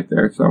website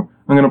there. So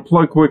I'm going to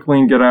plug quickly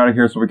and get out of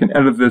here so we can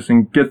edit this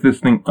and get this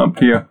thing up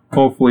to you,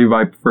 hopefully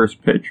by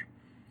first pitch.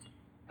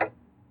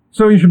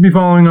 So you should be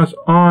following us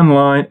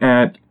online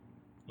at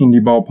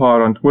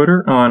IndieBallPod on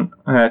Twitter,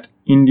 at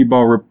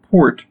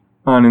IndieBallReport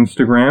on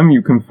Instagram.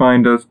 You can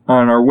find us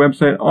on our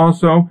website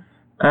also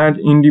at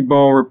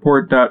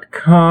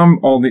IndieBallReport.com.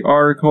 All the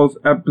articles,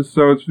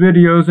 episodes,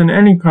 videos, and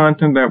any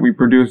content that we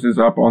produce is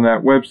up on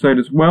that website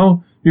as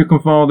well. You can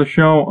follow the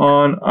show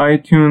on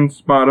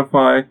iTunes,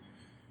 Spotify,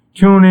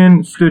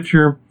 TuneIn,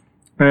 Stitcher,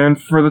 and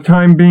for the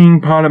time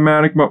being,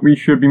 Podomatic, but we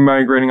should be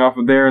migrating off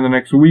of there in the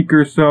next week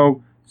or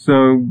so.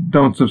 So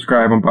don't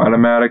subscribe on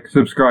Podomatic.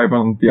 Subscribe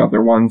on the other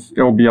ones.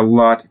 It'll be a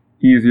lot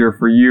easier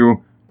for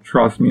you.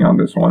 Trust me on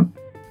this one.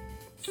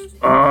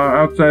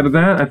 Outside of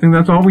that, I think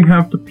that's all we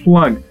have to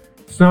plug.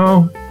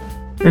 So,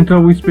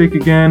 until we speak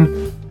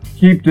again,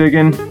 keep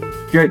digging,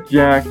 get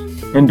jacked,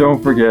 and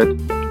don't forget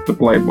to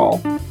play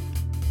ball.